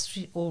were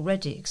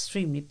already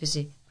extremely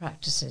busy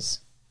practices.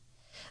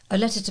 A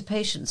letter to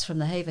patients from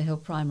the Haverhill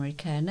Primary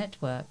Care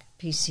Network,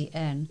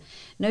 PCN,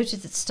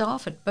 noted that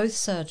staff at both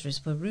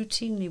surgeries were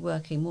routinely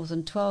working more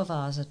than 12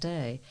 hours a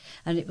day,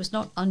 and it was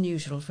not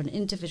unusual for an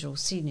individual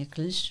senior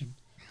clinician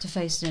to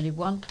face nearly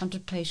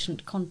 100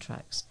 patient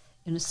contracts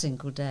in a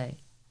single day.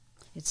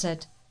 It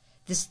said,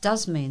 "This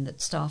does mean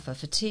that staff are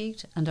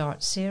fatigued and are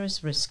at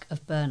serious risk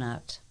of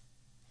burnout.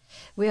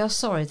 We are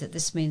sorry that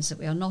this means that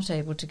we are not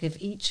able to give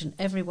each and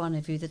every one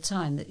of you the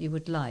time that you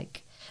would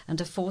like,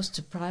 and are forced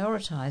to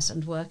prioritise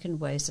and work in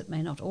ways that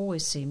may not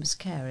always seem as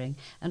caring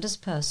and as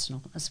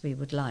personal as we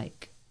would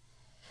like.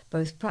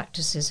 Both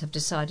practices have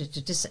decided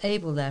to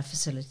disable their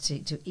facility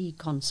to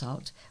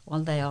e-consult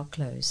while they are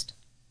closed.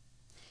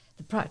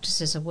 The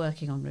practices are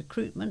working on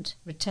recruitment,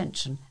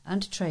 retention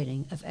and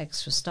training of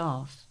extra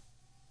staff.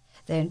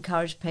 They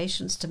encourage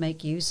patients to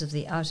make use of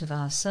the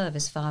out-of-hours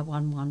service via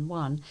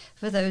 111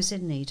 for those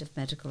in need of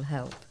medical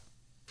help."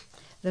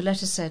 The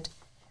letter said,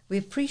 "We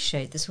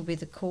appreciate this will be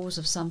the cause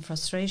of some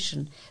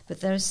frustration,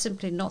 but there is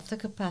simply not the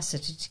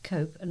capacity to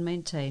cope and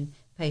maintain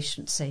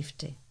patient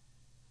safety.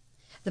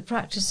 The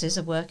practices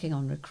are working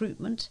on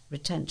recruitment,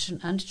 retention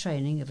and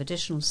training of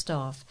additional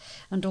staff,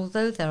 and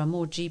although there are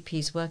more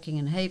GPs working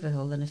in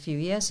Haverhill than a few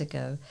years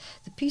ago,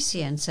 the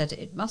PCN said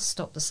it must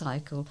stop the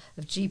cycle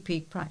of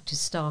GP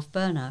practice staff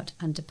burnout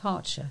and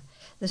departure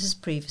that has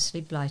previously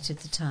blighted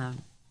the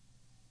town.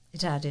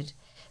 It added,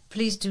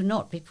 "Please do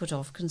not be put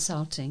off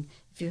consulting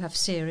if you have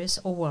serious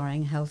or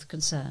worrying health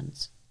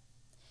concerns."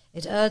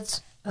 It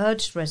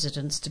urged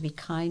residents to be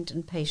kind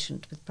and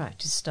patient with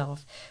practice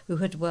staff who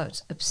had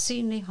worked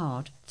obscenely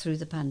hard through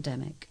the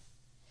pandemic.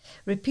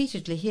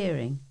 Repeatedly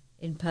hearing,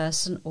 in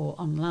person or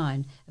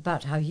online,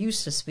 about how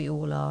useless we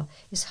all are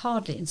is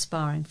hardly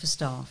inspiring for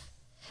staff,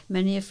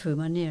 many of whom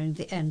are nearing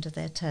the end of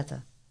their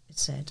tether, it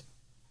said.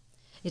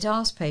 It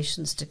asked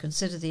patients to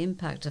consider the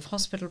impact of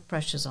hospital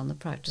pressures on the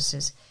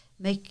practices,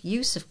 make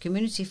use of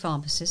community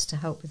pharmacists to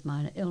help with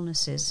minor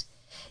illnesses,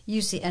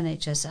 use the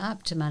NHS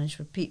app to manage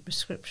repeat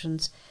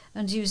prescriptions,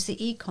 and use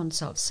the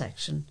e-consult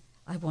section.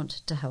 I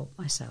want to help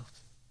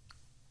myself.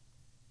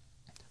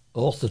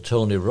 Author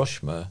Tony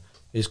Rushmer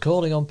is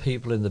calling on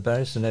people in the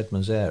Bury St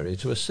Edmunds area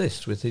to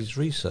assist with his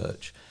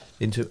research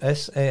into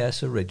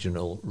SAS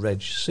original Reg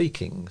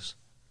Seekings.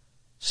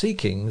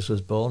 Seekings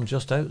was born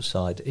just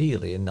outside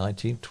Ely in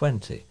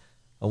 1920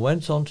 and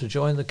went on to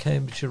join the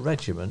Cambridgeshire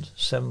Regiment,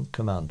 7th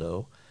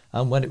Commando,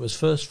 and when it was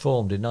first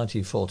formed in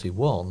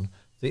 1941,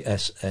 the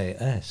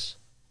SAS.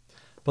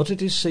 But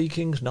it is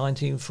Seeking's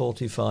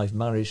 1945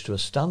 marriage to a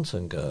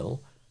Stanton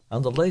girl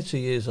and the later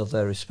years of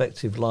their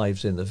respective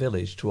lives in the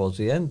village towards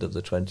the end of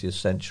the 20th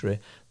century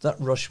that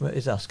Rushmer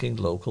is asking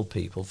local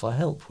people for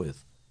help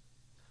with.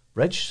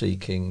 Reg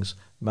Seekings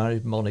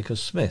married Monica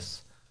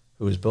Smith,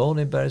 who was born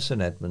in Bury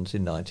St Edmunds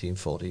in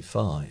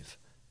 1945.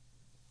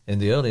 In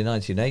the early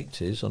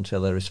 1980s,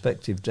 until their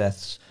respective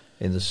deaths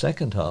in the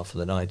second half of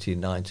the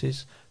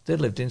 1990s, they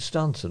lived in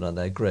Stanton and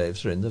their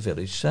graves are in the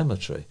village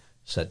cemetery,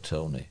 said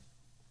Tony.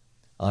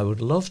 I would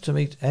love to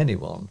meet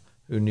anyone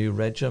who knew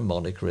Reg and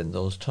Monica in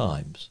those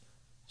times.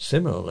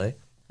 Similarly,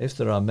 if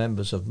there are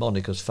members of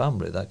Monica's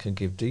family that can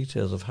give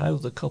details of how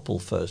the couple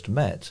first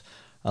met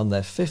and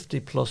their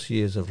 50-plus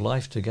years of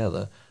life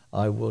together,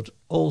 I would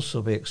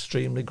also be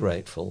extremely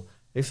grateful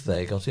if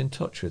they got in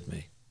touch with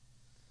me.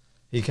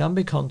 He can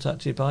be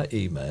contacted by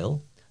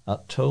email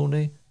at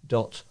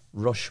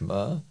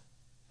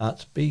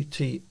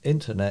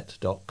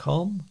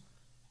tony.rushmer@btinternet.com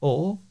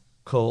or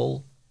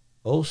call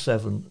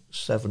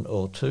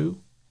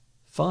 07702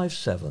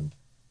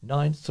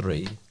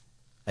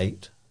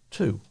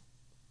 579382.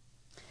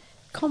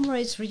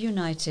 Comrades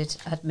reunited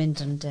at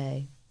Minden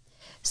Day.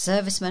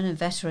 Servicemen and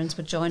veterans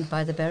were joined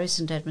by the Bury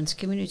St Edmunds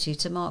community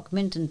to mark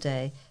Minden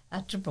Day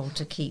at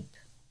Gibraltar Keep.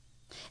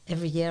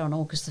 Every year on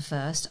August the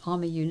 1st,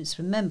 army units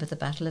remember the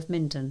Battle of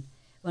Minden,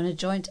 when a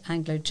joint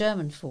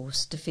Anglo-German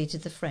force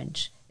defeated the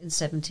French in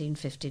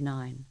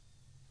 1759.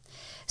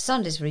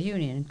 Sunday's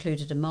reunion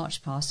included a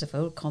march past of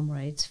old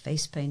comrades,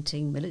 face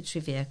painting,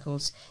 military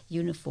vehicles,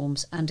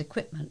 uniforms and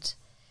equipment,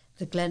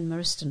 the Glen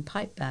Mariston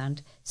Pipe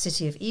Band,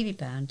 City of Ely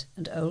Band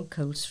and Old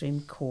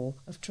Coldstream Corps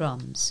of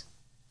Drums.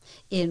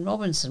 Ian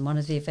Robinson, one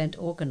of the event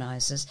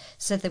organisers,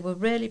 said they were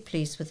really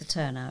pleased with the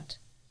turnout.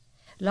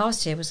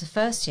 Last year was the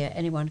first year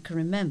anyone can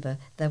remember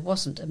there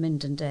wasn't a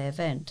Minden Day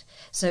event,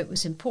 so it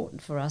was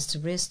important for us to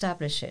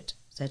re-establish it,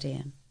 said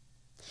Ian.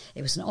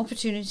 It was an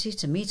opportunity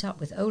to meet up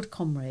with old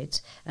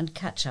comrades and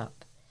catch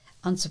up.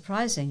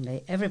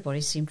 Unsurprisingly,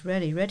 everybody seemed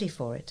really ready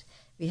for it.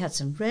 We had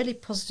some really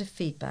positive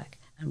feedback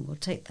and we'll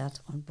take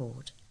that on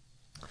board.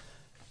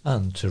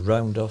 And to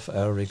round off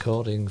our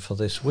recording for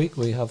this week,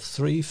 we have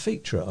 3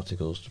 feature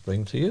articles to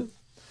bring to you.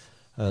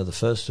 The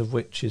first of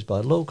which is by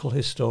local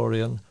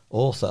historian,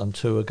 author and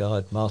tour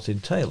guide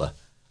Martin Taylor,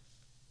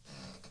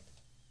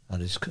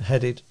 and is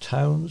headed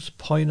Town's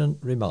Poignant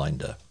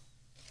Reminder.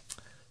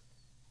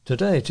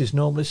 Today it is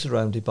normally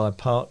surrounded by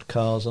parked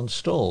cars and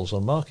stalls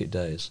on market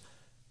days,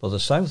 but the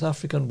South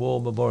African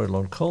War Memorial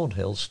on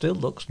Cornhill still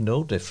looks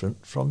no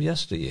different from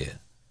yesteryear.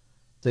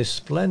 This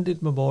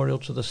splendid memorial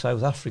to the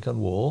South African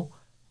War,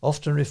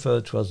 often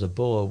referred to as the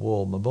Boer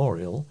War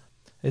Memorial,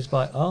 is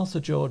by Arthur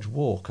George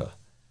Walker.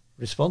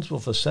 Responsible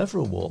for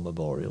several war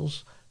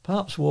memorials,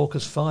 perhaps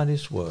Walker's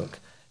finest work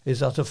is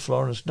that of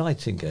Florence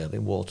Nightingale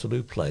in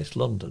Waterloo Place,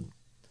 London.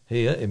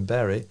 Here, in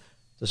Bury,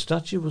 the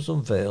statue was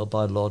unveiled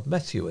by Lord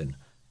Methuen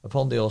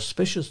upon the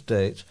auspicious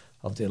date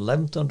of the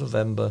 11th of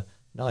November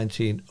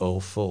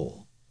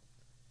 1904.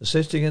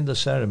 Assisting in the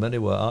ceremony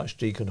were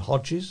Archdeacon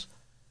Hodges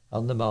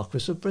and the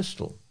Marquis of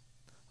Bristol.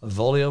 A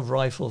volley of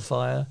rifle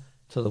fire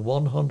to the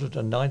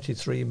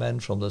 193 men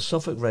from the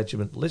Suffolk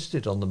Regiment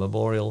listed on the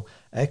memorial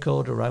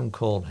echoed around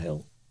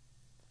Cornhill.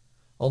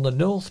 On the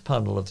north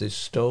panel of this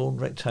stone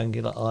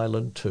rectangular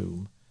island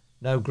tomb,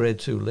 now Grade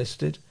 2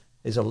 listed,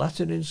 is a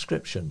Latin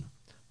inscription,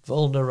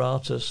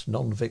 Vulneratus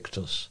non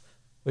victus,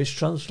 which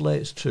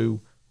translates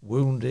to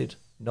wounded,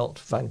 not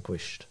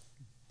vanquished.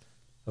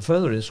 A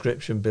further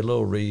inscription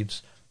below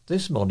reads,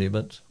 this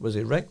monument was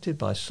erected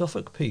by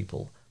Suffolk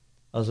people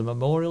as a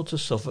memorial to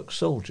Suffolk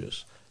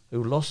soldiers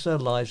who lost their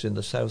lives in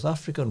the South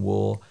African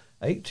War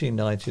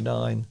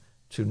 1899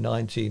 to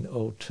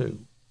 1902.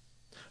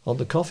 On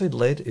the coffin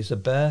lid is a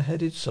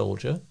bare-headed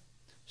soldier,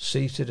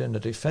 seated in a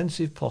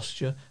defensive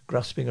posture,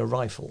 grasping a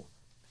rifle,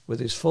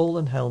 with his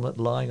fallen helmet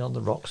lying on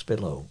the rocks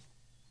below.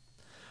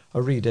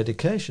 A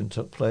rededication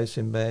took place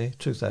in May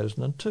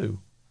 2002,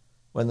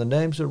 when the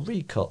names are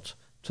recut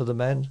to the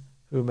men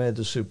who made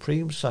the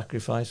supreme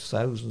sacrifice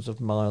thousands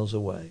of miles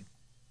away.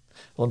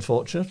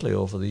 Unfortunately,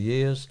 over the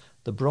years,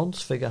 the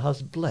bronze figure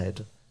has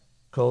bled,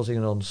 causing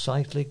an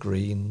unsightly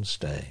green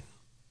stain.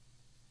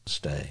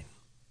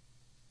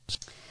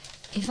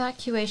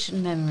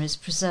 Evacuation memories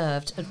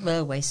preserved at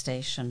railway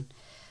station.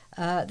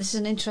 This is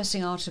an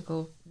interesting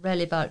article,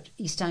 really about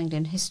East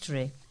Anglian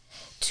history.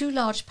 2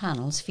 large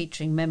panels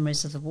featuring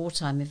memories of the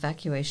wartime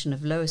evacuation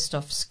of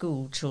Lowestoft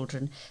school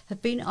children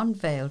have been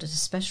unveiled at a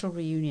special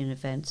reunion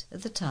event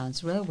at the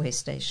town's railway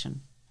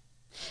station.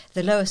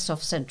 The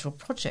Lowestoft Central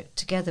Project,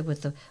 together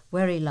with the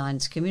Wherry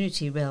Lines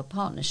Community Rail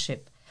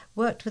Partnership,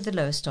 worked with the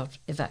Lowestoft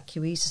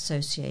Evacuees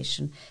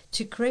Association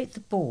to create the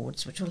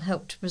boards which will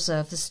help to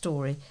preserve the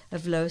story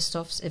of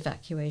Lowestoft's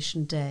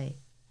Evacuation Day.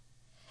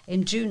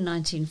 In June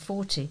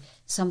 1940,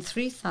 some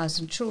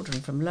 3,000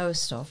 children from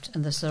Lowestoft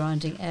and the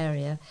surrounding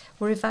area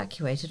were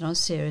evacuated on a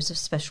series of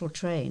special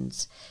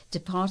trains,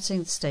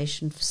 departing the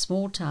station for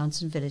small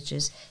towns and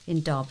villages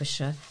in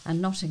Derbyshire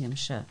and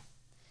Nottinghamshire.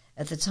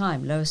 At the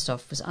time,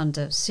 Lowestoft was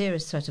under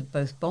serious threat of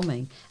both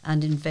bombing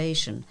and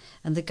invasion,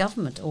 and the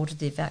government ordered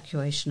the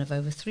evacuation of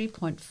over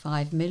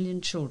 3.5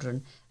 million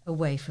children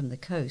away from the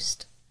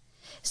coast.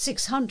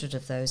 600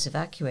 of those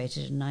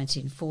evacuated in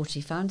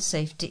 1940 found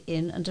safety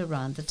in and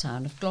around the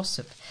town of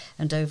Glossop,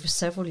 and over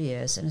several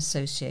years in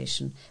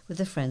association with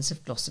the Friends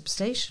of Glossop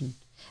Station.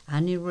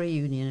 Annual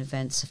reunion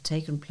events have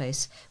taken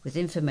place with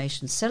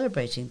information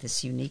celebrating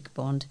this unique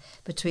bond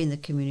between the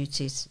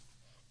communities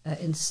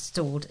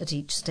installed at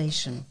each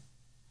station.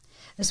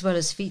 As well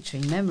as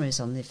featuring memories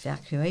on the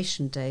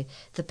evacuation day,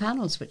 the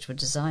panels, which were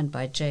designed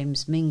by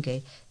James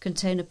Mingy,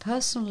 contain a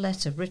personal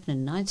letter written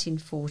in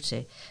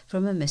 1940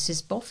 from a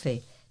Mrs.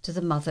 Boffey to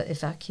the mother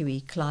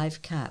evacuee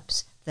Clive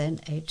Capps, then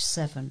aged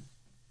 7.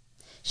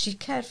 She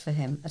cared for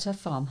him at her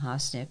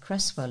farmhouse near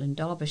Cresswell in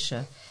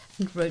Derbyshire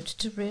and wrote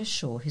to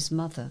reassure his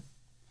mother.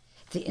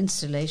 The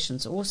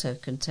installations also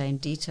contain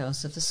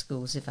details of the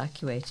schools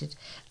evacuated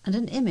and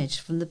an image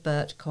from the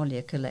Bert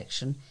Collier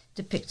collection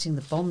depicting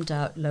the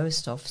bombed-out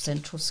Lowestoft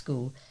Central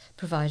School,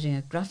 providing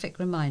a graphic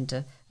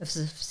reminder of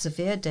the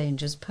severe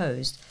dangers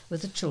posed were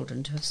the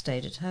children to have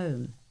stayed at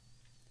home.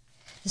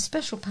 The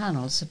special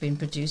panels have been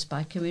produced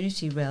by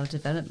Community Rail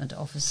Development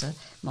Officer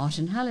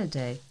Martin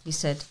Halliday. He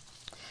said,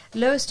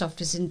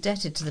 "Lowestoft is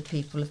indebted to the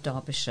people of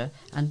Derbyshire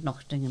and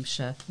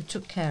Nottinghamshire who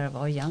took care of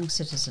our young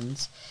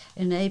citizens,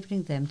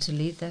 enabling them to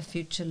lead their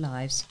future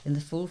lives in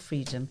the full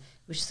freedom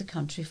which the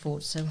country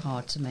fought so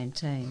hard to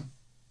maintain.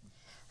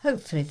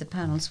 Hopefully the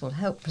panels will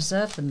help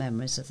preserve the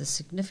memories of the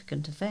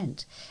significant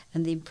event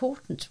and the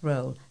important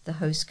role the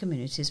host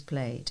communities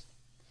played."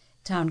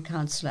 Town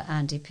Councillor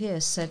Andy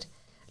Pearce said,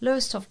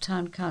 "Lowestoft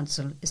Town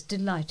Council is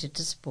delighted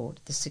to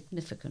support this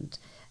significant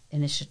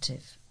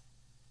initiative."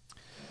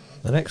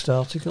 The next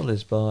article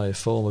is by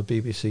former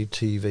BBC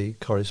TV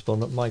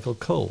correspondent Michael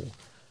Cole,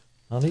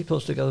 and he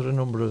puts together a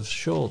number of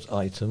short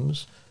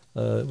items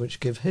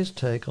which give his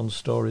take on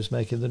stories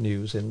making the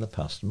news in the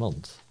past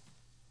month.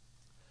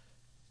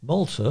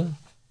 Malta,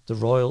 the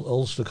Royal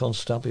Ulster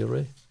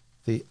Constabulary,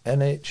 the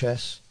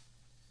NHS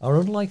are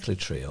an unlikely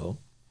trio,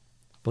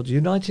 but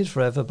united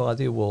forever by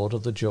the award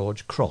of the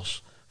George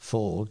Cross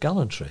for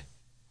gallantry.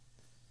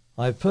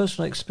 I have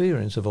personal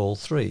experience of all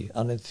three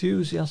and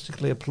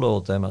enthusiastically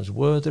applaud them as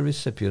worthy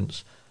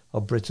recipients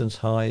of Britain's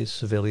highest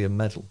civilian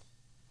medal.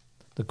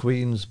 The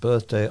Queen's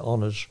birthday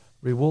honours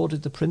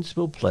rewarded the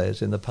principal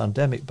players in the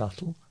pandemic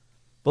battle,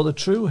 but the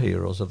true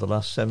heroes of the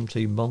last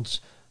 17 months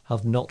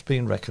have not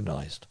been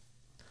recognised.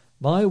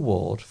 My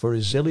award for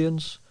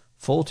resilience,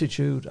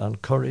 fortitude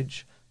and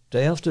courage,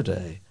 day after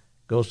day,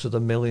 goes to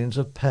the millions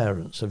of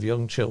parents of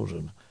young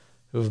children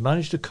who have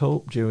managed to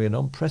cope during an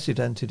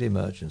unprecedented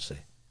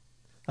emergency.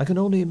 I can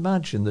only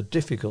imagine the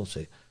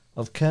difficulty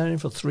of caring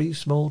for 3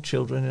 small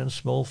children in a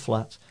small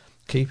flat,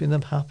 keeping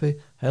them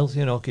happy, healthy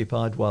and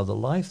occupied while the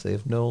life they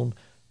have known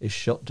is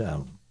shut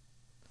down.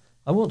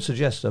 I won't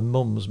suggest a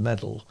mum's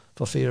medal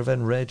for fear of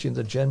enraging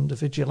the gender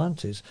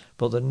vigilantes,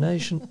 but the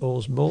nation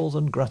owes more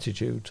than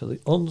gratitude to the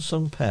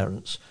unsung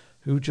parents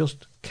who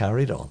just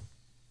carried on.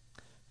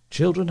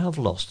 Children have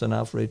lost an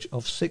average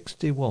of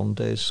 61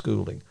 days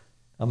schooling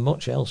and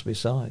much else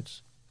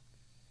besides.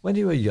 When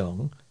you are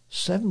young,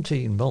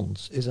 17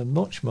 months is a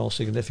much more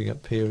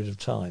significant period of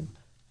time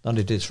than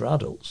it is for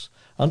adults,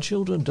 and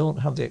children don't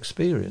have the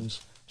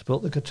experience to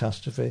put the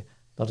catastrophe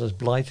that has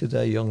blighted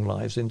their young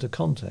lives into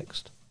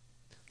context.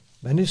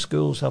 Many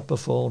schools have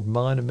performed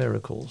minor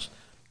miracles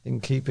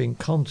in keeping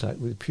contact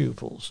with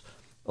pupils,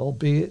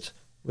 albeit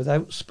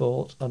without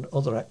sport and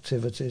other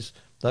activities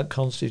that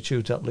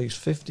constitute at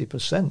least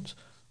 50%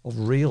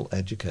 of real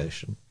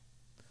education.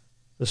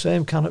 The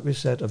same cannot be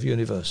said of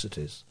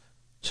universities.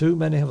 Too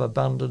many have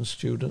abandoned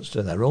students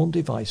to their own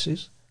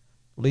devices,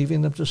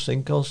 leaving them to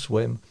sink or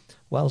swim,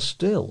 while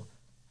still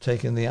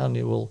taking the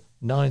annual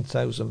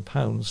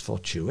 £9,000 for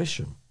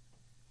tuition.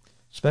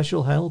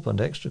 Special help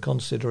and extra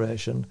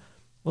consideration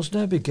must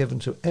now be given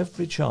to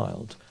every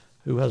child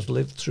who has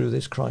lived through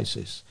this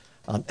crisis,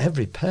 and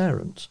every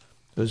parent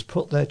who has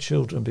put their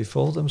children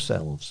before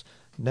themselves,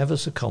 never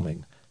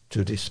succumbing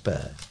to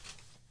despair.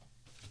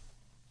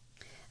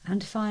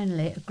 And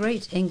finally, a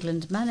great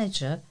England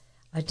manager.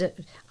 I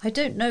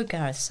don't know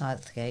Gareth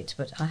Southgate,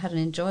 but I had an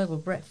enjoyable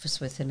breakfast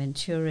with him in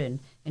Turin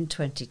in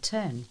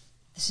 2010.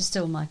 This is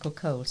still Michael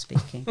Cole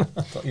speaking.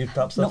 I thought you'd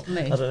perhaps Not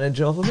me. had an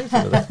enjoyable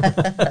meeting with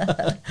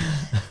him.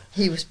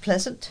 He was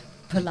pleasant,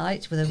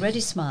 polite, with a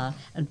ready smile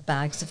and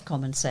bags of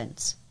common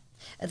sense.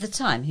 At the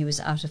time, he was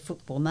out of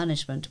football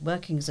management,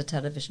 working as a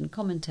television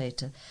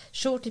commentator,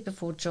 shortly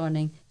before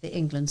joining the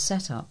England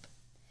set-up.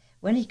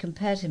 When he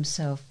compared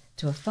himself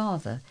to a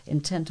father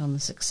intent on the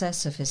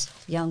success of his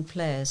young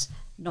players,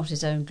 not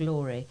his own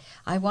glory,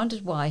 I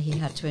wondered why he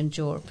had to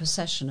endure a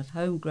procession of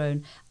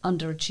homegrown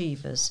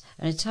underachievers,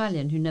 an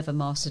Italian who never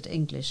mastered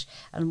English,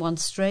 and one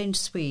strange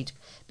Swede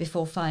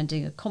before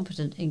finding a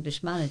competent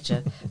English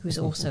manager who's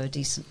also a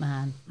decent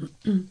man.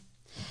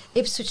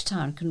 Ipswich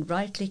Town can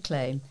rightly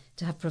claim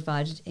to have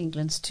provided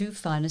England's two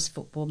finest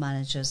football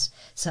managers,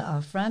 Sir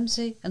Alf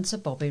Ramsey and Sir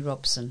Bobby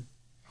Robson.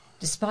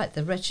 Despite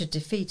the wretched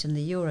defeat in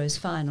the Euros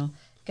final,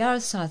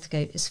 Gareth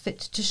Southgate is fit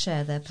to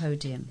share their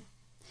podium.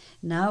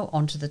 Now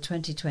on to the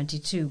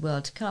 2022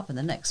 World Cup and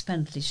the next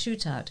penalty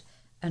shootout.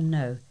 And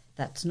no,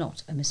 that's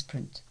not a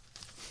misprint.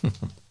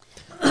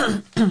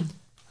 And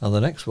the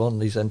next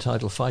one is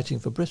entitled Fighting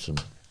for Britain.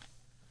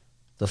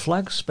 The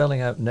flag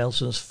spelling out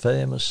Nelson's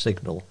famous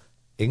signal,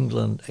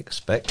 "England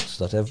expects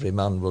that every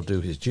man will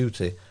do his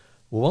duty,"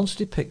 were once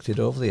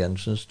depicted over the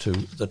entrance to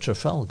the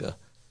Trafalgar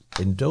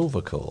in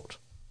Dovercourt.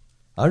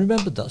 I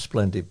remembered that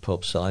splendid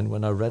pub sign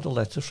when I read a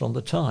letter from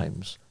the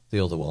Times,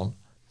 the other one,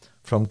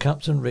 from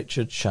Captain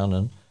Richard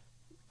Shannon,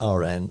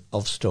 RN,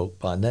 of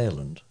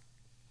Stoke-by-Nayland.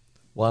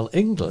 While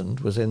England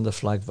was in the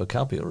flag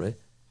vocabulary,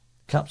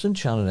 Captain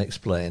Shannon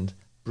explained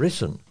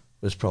Britain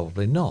was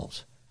probably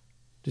not,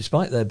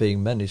 despite there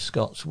being many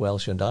Scots,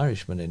 Welsh and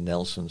Irishmen in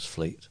Nelson's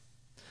fleet.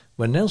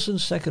 When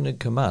Nelson's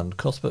second-in-command,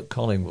 Cuthbert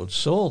Collingwood,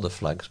 saw the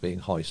flags being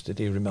hoisted,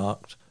 he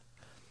remarked,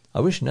 "I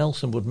wish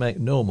Nelson would make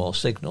no more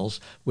signals.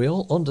 We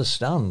all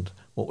understand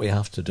what we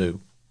have to do."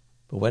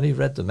 But when he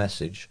read the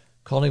message,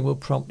 Collingwood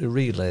promptly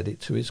relayed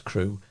it to his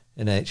crew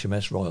in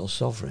HMS Royal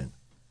Sovereign.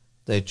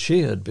 They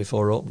cheered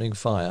before opening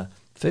fire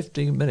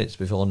 15 minutes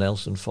before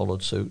Nelson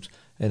followed suit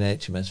in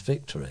HMS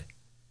Victory.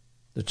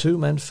 The two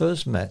men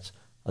first met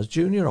as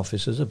junior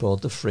officers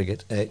aboard the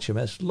frigate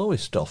HMS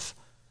Lowestoft,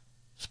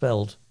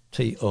 spelled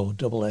Toffe on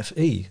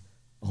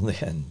the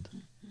end.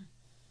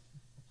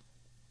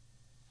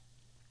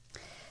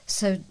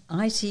 So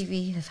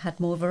ITV have had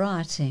more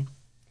variety.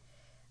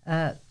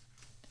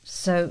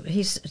 So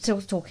he's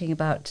still talking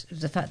about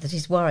the fact that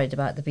he's worried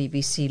about the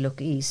BBC Look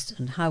East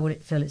and how will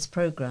it fill its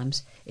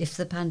programmes if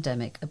the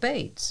pandemic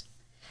abates.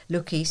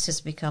 Look East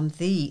has become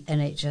the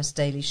NHS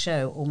daily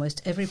show,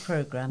 almost every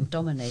programme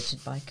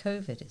dominated by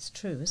COVID. It's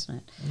true, isn't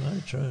it?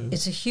 Very true.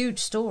 It's a huge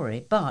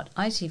story, but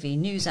ITV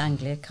News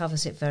Anglia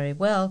covers it very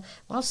well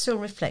while still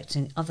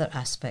reflecting other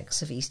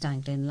aspects of East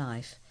Anglian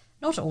life,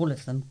 not all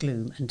of them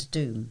gloom and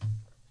doom.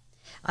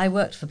 I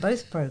worked for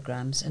both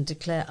programmes and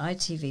declare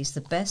ITV's the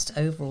best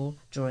overall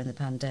during the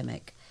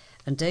pandemic,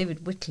 and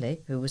David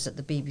Whitley, who was at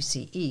the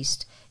BBC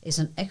East, is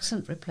an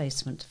excellent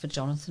replacement for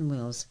Jonathan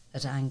Wills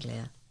at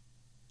Anglia.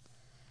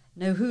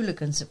 No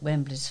hooligans at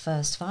Wembley's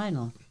first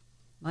final.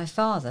 My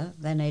father,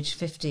 then aged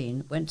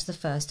 15, went to the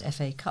first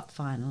FA Cup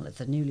final at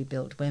the newly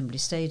built Wembley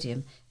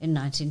Stadium in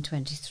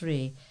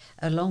 1923,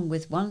 along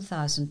with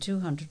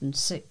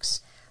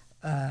 1,206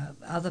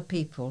 other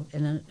people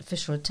in an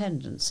official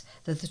attendance,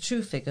 though the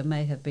true figure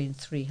may have been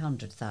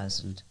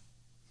 300,000.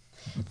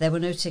 There were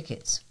no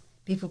tickets.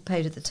 People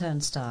paid at the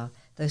turnstile,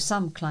 though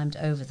some climbed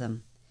over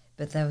them,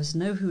 but there was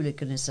no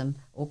hooliganism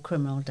or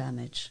criminal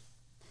damage.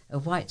 A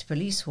white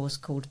police horse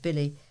called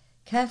Billy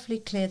carefully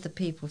cleared the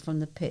people from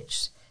the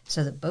pitch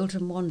so that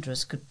Bolton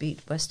Wanderers could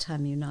beat West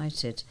Ham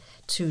United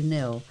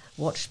 2-0,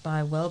 watched by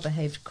a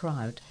well-behaved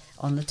crowd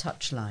on the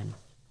touchline.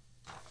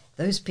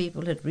 Those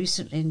people had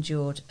recently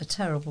endured a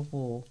terrible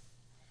war.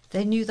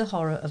 They knew the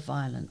horror of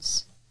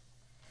violence.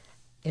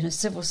 In a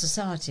civil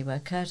society where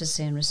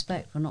courtesy and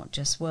respect were not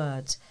just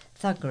words,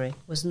 thuggery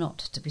was not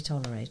to be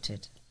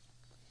tolerated.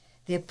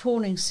 The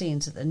appalling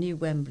scenes at the new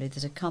Wembley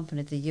that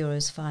accompanied the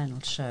Euros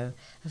final show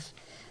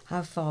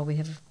how far we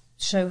have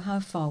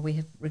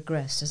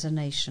regressed as a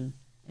nation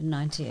in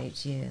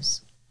 98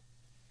 years.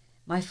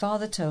 My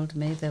father told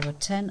me there were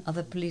 10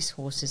 other police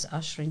horses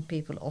ushering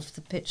people off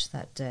the pitch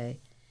that day,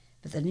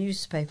 but the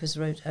newspapers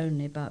wrote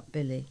only about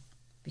Billy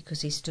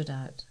because he stood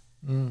out.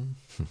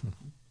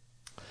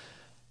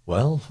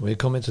 Well, we're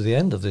coming to the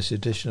end of this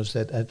edition of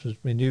St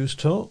Edmundsbury News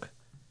Talk.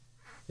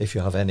 If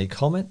you have any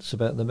comments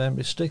about the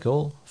memory stick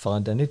or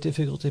find any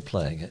difficulty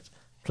playing it,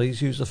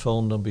 please use the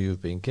phone number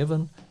you've been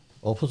given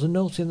or put a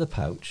note in the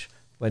pouch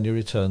when you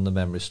return the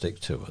memory stick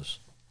to us.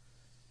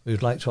 We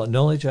would like to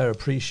acknowledge our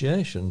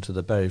appreciation to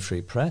the Bury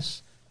Free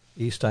Press,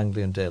 East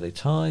Anglian Daily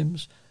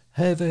Times,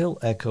 Haverhill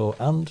Echo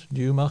and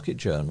Newmarket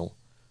Journal,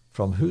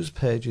 from whose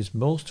pages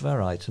most of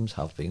our items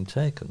have been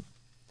taken.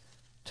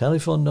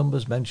 Telephone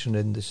numbers mentioned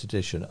in this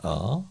edition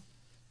are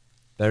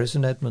Bury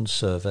St Edmunds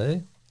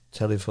Survey,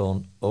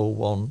 telephone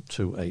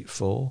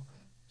 01284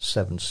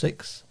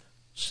 76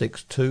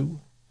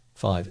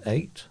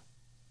 6258.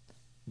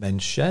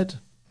 Men's Shed,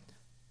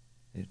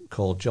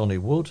 called Johnny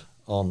Wood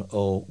on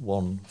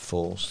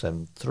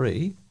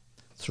 01473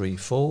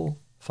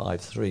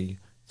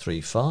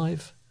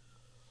 345335.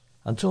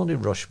 And Tony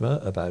Rushmer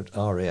about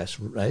RAS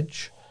Reg,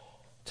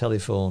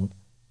 telephone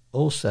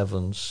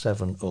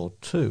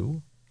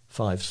 07702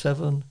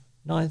 57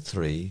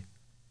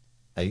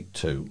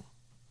 9382.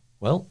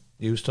 Well,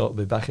 News Talk will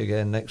be back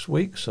again next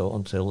week, so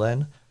until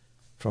then,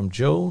 from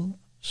Joan,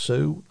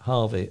 Sue,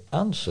 Harvey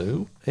and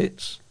Sue,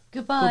 it's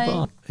Goodbye.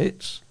 Goodbye.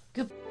 It's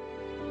Goodbye.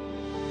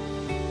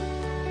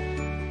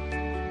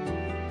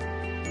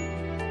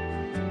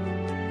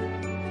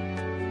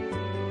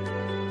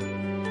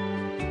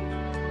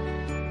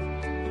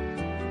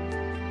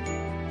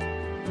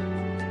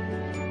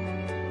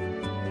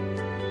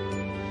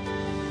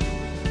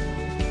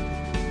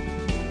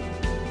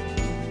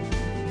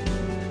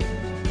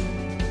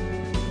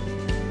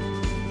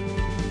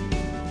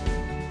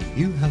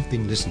 You have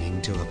been listening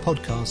to a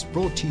podcast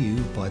brought to you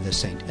by the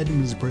St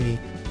Edmundsbury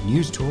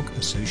News Talk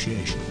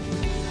Association.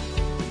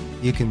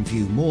 You can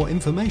view more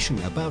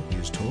information about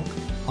News Talk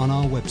on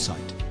our website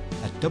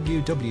at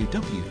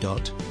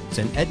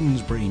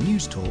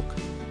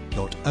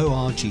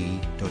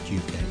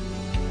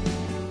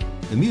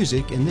www.stedmundsburynewstalk.org.uk. The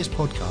music in this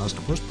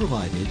podcast was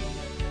provided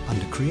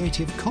under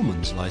Creative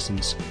Commons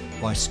license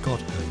by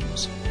Scott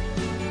Holmes.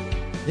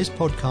 This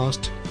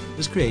podcast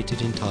was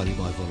created entirely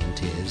by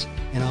volunteers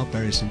in our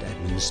Bury St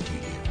Edmunds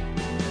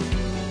studio.